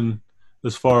impression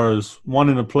as far as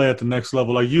wanting to play at the next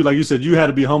level? Like you said, you had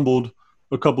to be humbled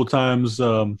a couple times,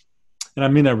 and I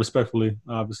mean that respectfully,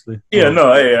 obviously. Yeah,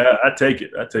 no, hey, I take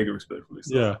it. I take it respectfully.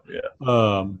 So, Yeah. yeah.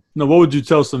 No, what would you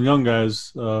tell some young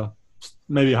guys,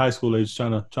 maybe high school age,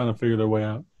 trying to figure their way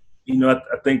out?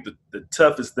 I think the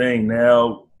toughest thing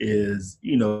now is,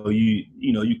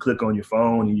 you click on your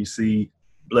phone and you see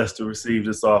blessed to receive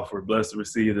this offer, blessed to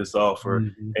receive this offer,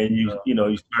 Mm-hmm. and you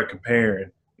start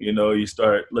comparing. You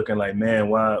start looking like, man,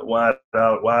 why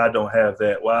I don't have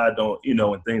that, why I don't,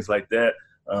 and things like that.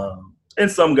 And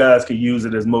some guys can use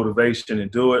it as motivation and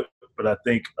do it, but I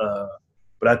think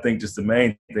just the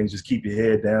main thing, just keep your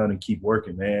head down and keep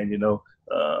working, man.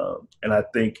 And I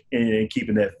think in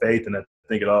keeping that faith, and I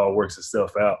think it all works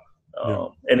itself out. Yeah.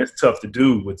 And it's tough to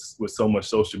do with so much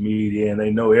social media, and they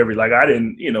know like I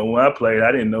didn't, when I played,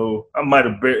 I didn't know. I might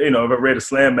have, if I read a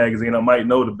Slam magazine, I might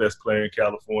know the best player in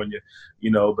California,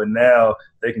 but now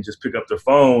they can just pick up their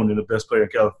phone and the best player in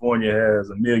California has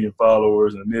 1 million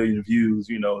followers and 1 million views,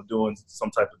 doing some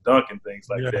type of dunk and things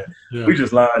like that. Yeah. We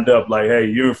just lined up like, hey,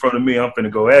 you're in front of me, I'm finna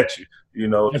go at you,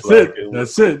 That's like it.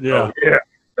 That's it. Yeah. Yeah.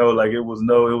 Like it was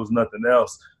nothing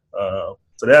else.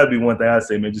 So that would be one thing I'd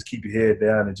say, man. Just keep your head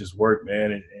down and just work,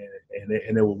 man, and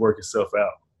it will work itself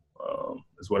out.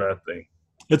 Is what I think.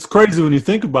 It's crazy when you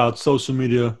think about social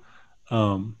media.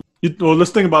 Let's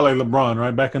think about like LeBron,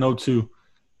 right? Back in 2002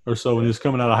 or so, when he was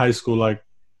coming out of high school, like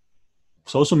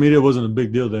social media wasn't a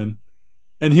big deal then,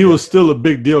 and he was still a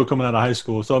big deal coming out of high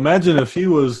school. So imagine if he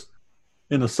was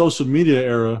in a social media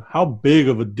era, how big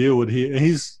of a deal would he?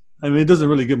 And it doesn't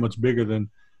really get much bigger than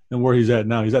where he's at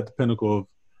now. He's at the pinnacle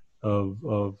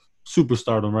of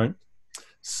superstardom, right?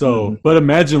 So, but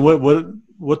imagine what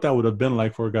that would have been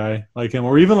like for a guy like him,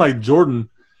 or even like Jordan.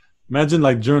 Imagine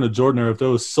like during the Jordan era, if there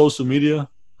was social media.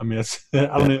 I mean, it's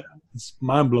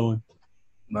mind blowing.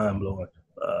 Mind blowing.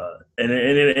 And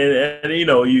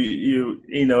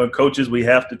and coaches, we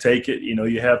have to take it.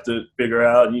 You have to figure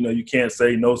out. You can't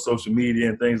say no social media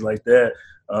and things like that.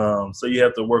 So you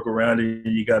have to work around it,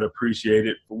 and you got to appreciate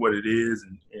it for what it is,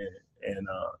 and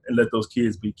let those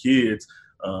kids be kids.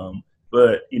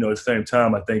 But at the same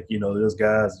time, I think those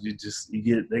guys,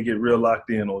 they get real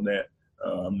locked in on that.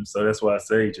 So that's why I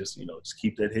say just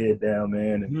keep that head down,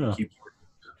 man, and keep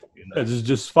working. Yeah,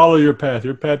 just follow your path.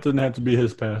 Your path doesn't have to be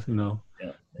his path, Yeah.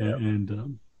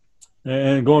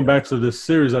 And going back to this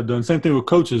series I've done, same thing with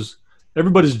coaches.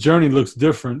 Everybody's journey looks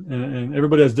different, and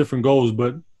everybody has different goals,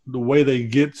 but the way they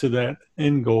get to that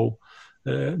end goal,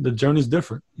 the journey's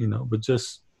different, but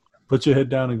just put your head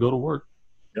down and go to work.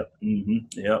 Yep.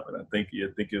 Mm-hmm. Yep. And I think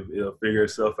it'll figure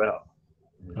itself out.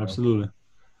 Absolutely.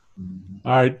 Mm-hmm.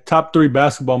 All right. Top 3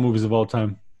 basketball movies of all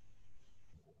time.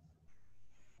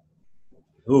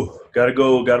 Ooh,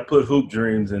 gotta put Hoop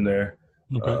Dreams in there.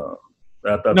 Okay.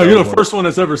 No, you're the first one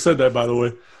that's ever said that, by the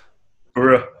way.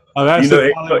 For real. I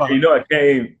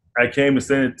came to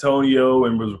San Antonio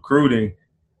and was recruiting,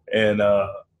 and I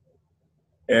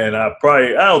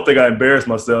don't think I embarrassed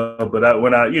myself, but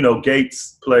when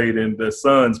Gates played and the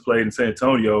Suns played in San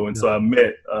Antonio, and so I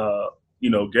met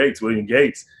William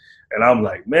Gates, and I'm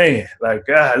like, man, like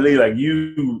golly, like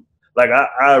you. Like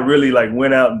I really like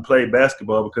went out and played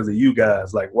basketball because of you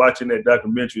guys. Like watching that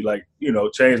documentary, like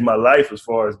changed my life as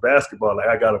far as basketball. Like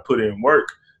I got to put in work,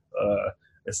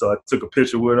 and so I took a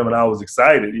picture with him, and I was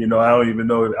excited. I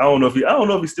don't know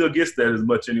if he still gets that as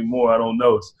much anymore. I don't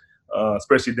know,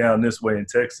 especially down this way in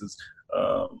Texas.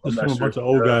 I'm not sure. A bunch of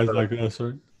old guys like us,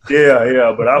 right?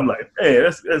 Yeah. But I'm like, man,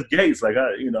 that's Gates. Like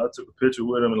I took a picture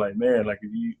with him, and like, man, like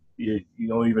you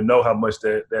don't even know how much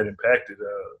that impacted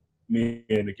me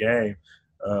in the game.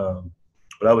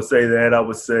 But I would say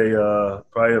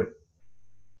probably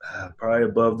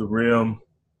above the rim.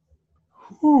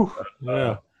 Whew,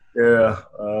 yeah.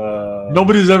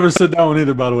 Nobody's ever said that one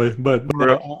either, by the way. But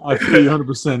I feel you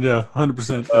 100%. Yeah,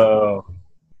 100%.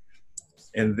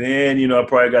 And then I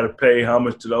probably got to pay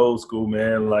homage to the old school,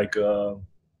 man. Like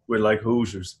with like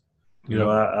Hoosiers.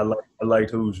 I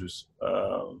liked Hoosiers.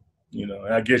 And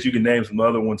I guess you can name some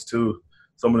other ones too.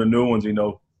 Some of the new ones,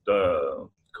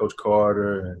 Coach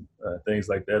Carter and things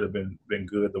like that have been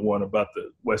good. The one about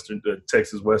the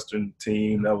Texas Western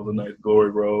team, that was a nice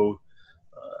glory road.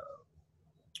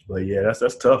 But yeah,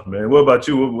 that's tough, man. What about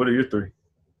you? What are your 3?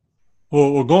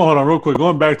 Well, hold on real quick.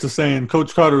 Going back to saying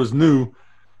Coach Carter is new.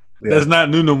 Yeah. That's not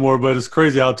new no more, but it's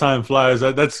crazy how time flies.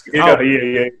 Yeah.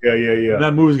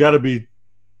 That movie's got to be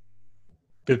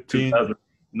 15.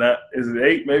 Is it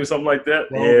 8? Maybe something like that.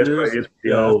 It's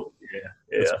pretty old. Yeah,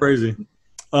 it's crazy.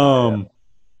 I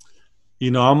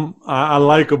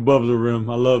like Above the Rim.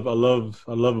 I love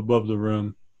Above the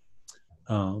Rim.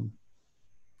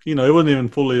 It wasn't even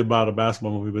fully about a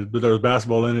basketball movie, but there was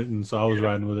basketball in it, and so I was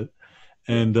riding with it.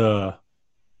 And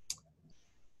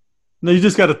No, you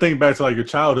just got to think back to like your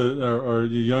childhood or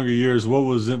your younger years. What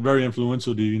was very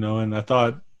influential to you, And I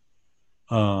thought,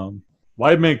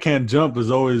 White Man Can't Jump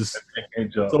is always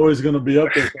it's always going to be up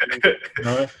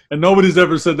there. And nobody's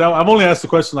ever said that. I've only asked the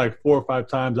question like 4 or 5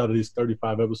 times out of these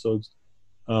 35 episodes.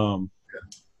 Do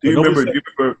you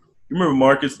remember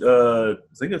Marcus? I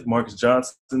think it's Marcus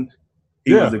Johnson.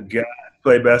 He was a guy who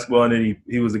played basketball, and then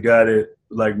he was a guy that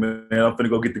like, man, I'm finna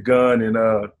go get the gun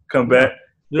and come back.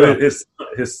 Yeah.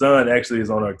 His son actually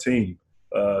is on our team,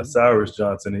 Cyrus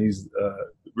Johnson. And he's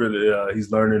really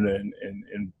he's learning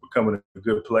and becoming a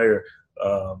good player.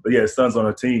 But yeah, his son's on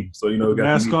our team, so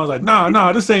mask on, like,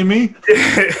 nah, this ain't me.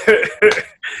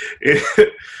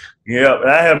 Yeah,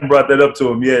 I haven't brought that up to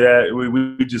him yet.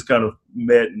 We just kind of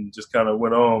met and just kind of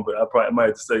went on, but I might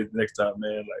have to say next time,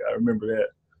 man. Like, I remember that.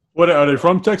 What are they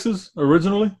from? Texas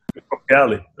originally? They're from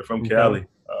Cali. They're from Cali.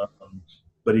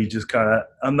 But he just kind of,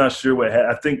 I'm not sure what.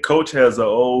 I think Coach has an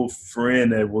old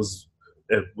friend that was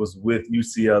with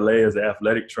UCLA as an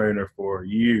athletic trainer for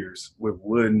years with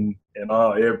Wooden and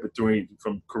everything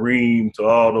from Kareem to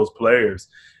all those players,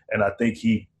 and I think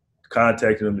he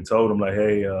contacted him and told him like,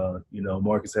 hey,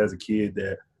 Marcus has a kid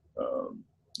that,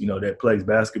 that plays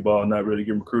basketball, not really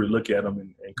getting recruited. Look at him,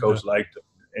 and Coach liked him,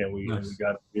 and we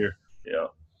got him here. Yeah.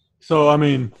 So I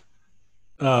mean,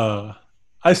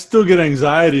 I still get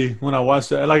anxiety when I watch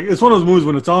that. Like, it's one of those movies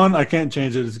when it's on, I can't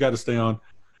change it. It's got to stay on.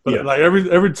 But like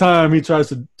every time he tries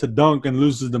to dunk and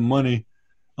loses the money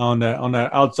on that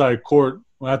outside court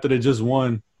after they just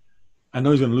won, I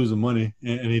know he's going to lose the money,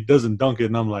 and he doesn't dunk it,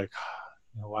 and I'm like,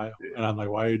 why? And I'm like,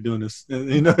 why are you doing this?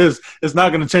 And, it's not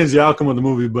going to change the outcome of the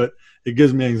movie, but it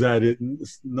gives me anxiety. He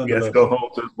has to go home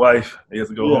to his wife. He has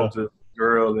to go home to his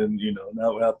girl, and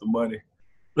not without the money.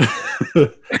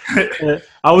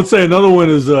 I would say another one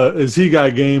is He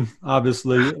Got Game.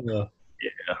 Obviously,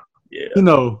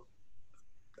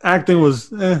 acting was,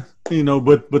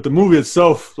 but the movie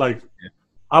itself, like,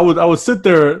 I would sit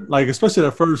there, like, especially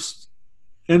that first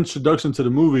introduction to the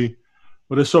movie,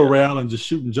 where they show Ray Allen just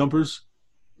shooting jumpers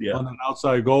on an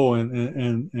outside goal,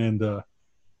 and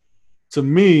to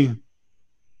me,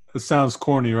 it sounds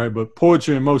corny, right? But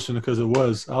poetry in motion, because I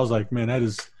was like, man, that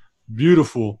is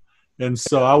beautiful. And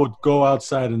so I would go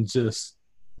outside and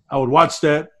I would watch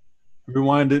that,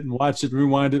 rewind it and watch it,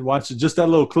 rewind it, watch it, just that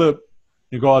little clip,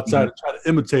 and go outside and try to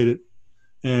imitate it.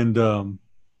 And,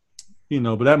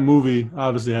 but that movie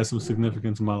obviously has some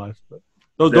significance in my life. But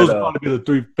those would probably be the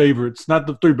 3 favorites, not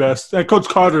the 3 best. And Coach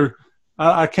Carter,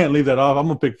 I can't leave that off. I'm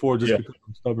going to pick 4 just because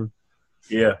I'm stubborn.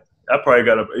 Yeah. I probably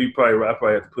have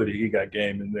to put He Got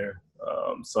Game in there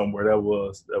somewhere. That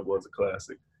was a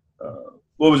classic.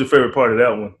 What was your favorite part of that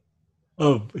one?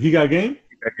 Of He Got Game?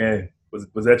 He Got Game.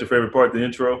 Was that your favorite part, the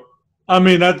intro? I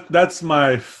mean, that's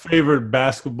my favorite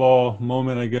basketball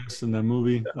moment, I guess, in that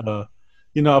movie.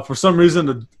 For some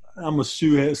reason, I'm a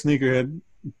sneakerhead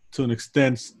to an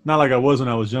extent. Not like I was when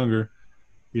I was younger.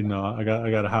 I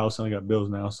got a house and I got bills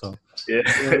now, so.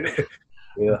 Yeah.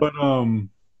 But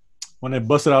when they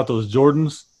busted out those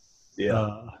Jordans,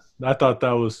 I thought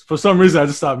that was, for some reason, I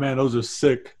just thought, man, those are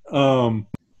sick.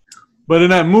 But in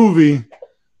that movie,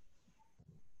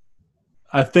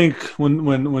 I think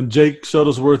when Jake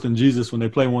Shuttlesworth and Jesus, when they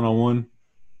play one-on-one,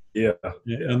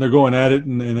 and they're going at it,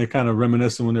 and they're kind of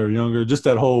reminiscing when they were younger, just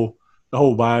the whole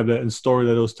vibe and story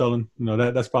that it was telling,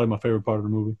 that's probably my favorite part of the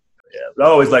movie. Yeah, I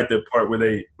always liked the part where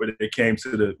they came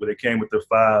with the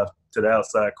 5 to the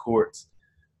outside courts,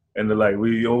 and they're like,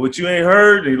 what you ain't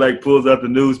heard? And he like pulls out the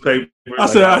newspaper. I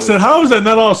said, how is that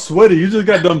not all sweaty? You just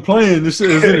got done playing. This shit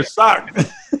is in your sock.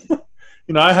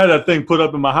 I had that thing put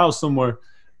up in my house somewhere.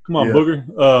 Come on, Booger.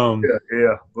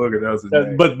 Booger. That was his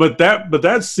name. But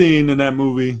that scene in that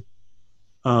movie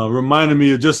reminded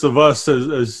me of us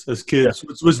as kids,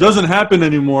 which doesn't happen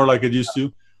anymore like it used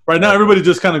to. Right now, everybody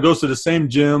just kind of goes to the same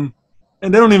gym,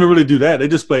 and they don't even really do that. They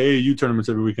just play AAU tournaments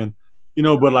every weekend,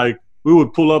 But like, we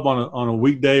would pull up on a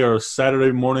weekday or a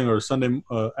Saturday morning or a Sunday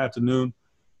afternoon,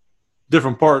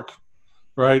 different park,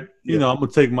 right? I'm gonna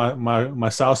take my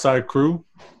South Side crew.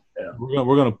 Yeah.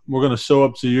 We're gonna show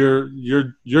up to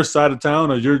your side of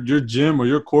town or your gym or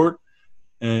your court,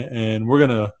 and we're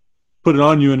gonna put it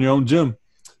on you in your own gym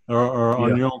or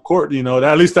on your own court.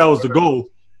 At least that was the goal.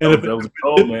 And if it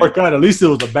didn't work out, at least it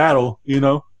was a battle.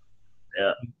 Yeah,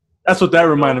 that's what that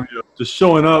reminded me of. Just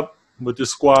showing up with your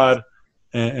squad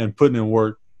and putting in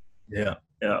work. Yeah,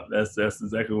 that's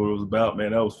exactly what it was about,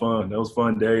 man. That was fun. That was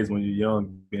fun days when you're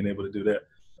young, being able to do that.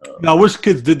 Now, I wish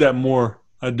kids did that more.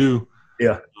 I do.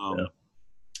 Yeah.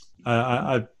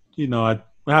 I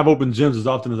have open gyms as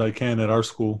often as I can at our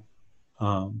school,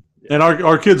 and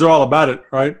our kids are all about it,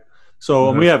 right? So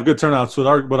and we have good turnouts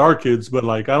with our kids, but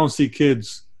like I don't see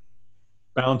kids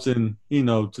bouncing,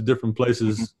 to different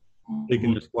places,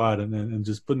 taking their squad and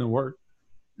just putting in work.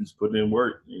 Just putting in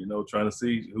work, trying to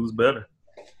see who's better.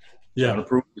 Yeah, trying to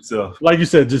prove yourself. Like you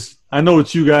said, just I know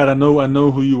what you got. I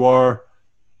know who you are.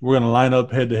 We're gonna line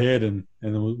up head to head, and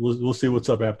we'll see what's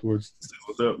up afterwards. See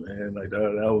what's up, man? Like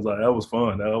that was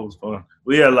fun. That was fun.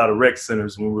 We had a lot of rec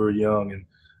centers when we were young in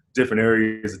different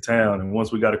areas of town, and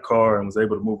once we got a car and was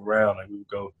able to move around, like we would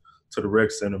go to the rec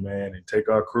center, man, and take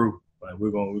our crew. Like we're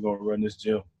gonna run this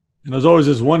gym. And there's always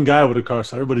just one guy with a car,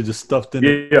 so everybody just stuffed in.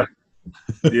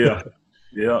 Yeah.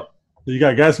 You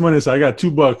got gas money, so I got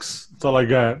 $2. That's all I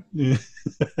got.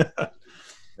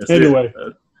 Anyway,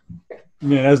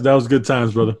 man, that was good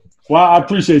times, brother. Well, I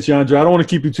appreciate you, Andre. I don't want to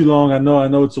keep you too long. I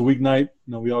know it's a weeknight.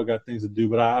 We all got things to do,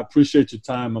 but I appreciate your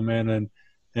time, my man,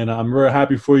 and I'm very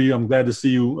happy for you. I'm glad to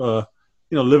see you,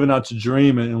 living out your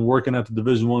dream and working at the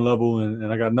Division I level,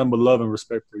 and I got nothing but love and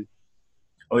respect for you.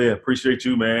 Oh yeah, appreciate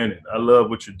you, man. And I love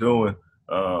what you're doing.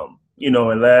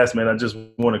 And last, man, I just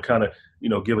want to kind of,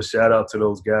 give a shout out to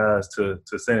those guys, to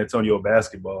San Antonio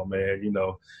basketball, man.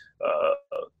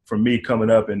 For me coming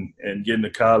up and getting to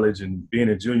college and being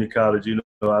in junior college,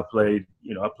 I played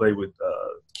with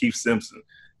Keith Simpson,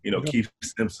 Keith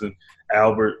Simpson,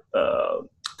 Albert. I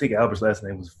think Albert's last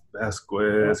name was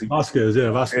Vasquez. Vasquez.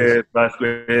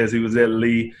 He was at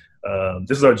Lee.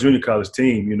 This is our junior college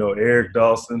team. Eric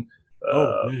Dawson.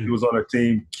 He was on our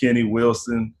team. Kenny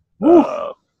Wilson.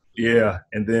 Yeah,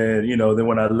 and then then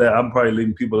when I left, I'm probably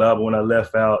leaving people out, but when I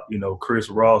left out, Chris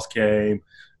Ross came.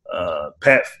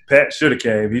 Pat should have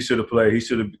came. He should have played. He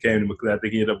should have came to McLean. I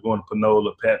think he ended up going to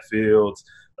Panola. Pat Fields,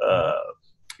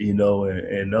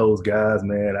 and those guys,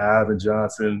 man. Ivan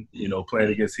Johnson,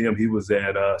 playing against him. He was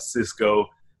at Cisco.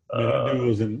 Man, he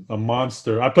was a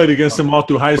monster. I played against him all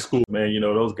through high school. Man,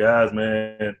 those guys,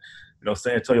 man.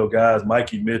 San Antonio guys,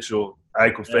 Mikey Mitchell,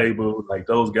 Eichel Fable, like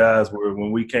those guys were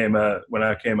when I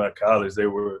came out of college, they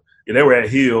were at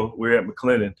Hill, we were at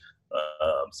McLennan.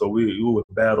 So we would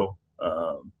battle.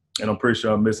 And I'm pretty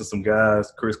sure I'm missing some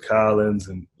guys, Chris Collins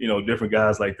and, different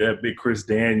guys like that, Big Chris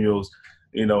Daniels,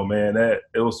 man,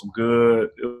 it was some good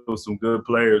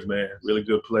players, man, really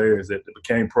good players that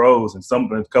became pros and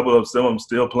a couple of them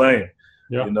still playing,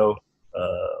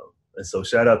 and so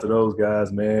shout out to those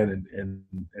guys, man, and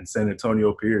San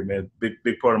Antonio period, man.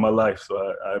 Big part of my life.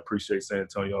 So I appreciate San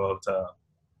Antonio all the time.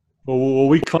 Well,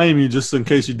 we claim you just in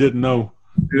case you didn't know.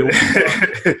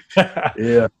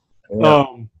 Yeah.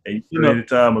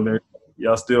 Anytime, man.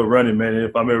 Y'all still running, man.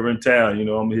 If I'm ever in town, I'm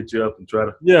gonna hit you up and try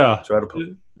to play. Yeah.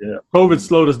 COVID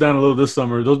slowed us down a little this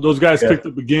summer. Those guys picked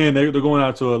up again. They're going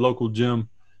out to a local gym,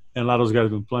 and a lot of those guys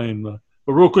have been playing. But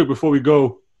real quick before we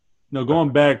go,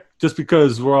 going back, just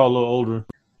because we're all a little older,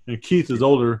 and Keith is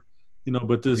older,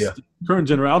 but this current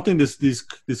generation, I don't think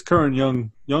these current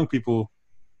young people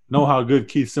know how good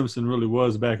Keith Simpson really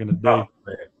was back in the day.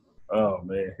 Oh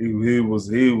man, he was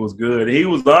good. He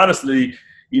was honestly,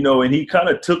 and he kind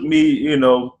of took me,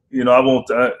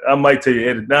 I might tell you,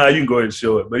 Eddie, you can go ahead and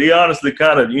show it. But he honestly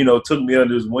kind of, took me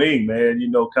under his wing, man.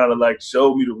 Kind of like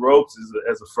showed me the ropes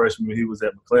as a freshman. He was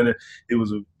at McLennan. He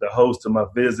was the host of my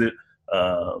visit.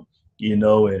 And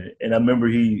I remember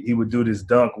he would do this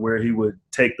dunk where he would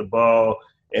take the ball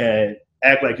and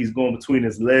act like he's going between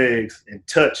his legs and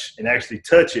actually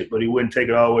touch it, but he wouldn't take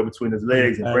it all the way between his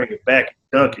legs and bring it back and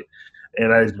dunk it.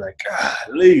 And I was like,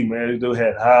 golly, man, this dude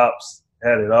had hops,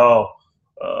 had it all.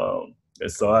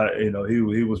 And so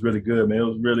he was really good, man. It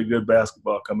was really good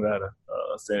basketball coming out of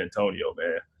San Antonio,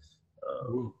 man.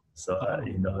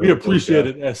 We appreciate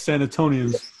it as San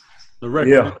Antonians. The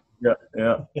record.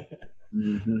 Yeah.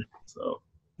 Mm-hmm. So,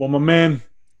 well, my man,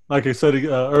 like I said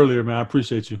earlier, man, I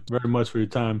appreciate you very much for your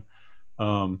time.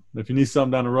 If you need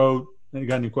something down the road, you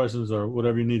got any questions or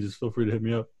whatever you need, just feel free to hit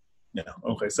me up. Yeah.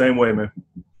 Okay. Same way, man.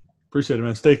 Appreciate it,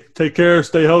 man. Take care,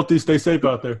 stay healthy, stay safe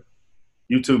out there.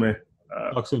 You too, man.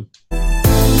 Talk soon.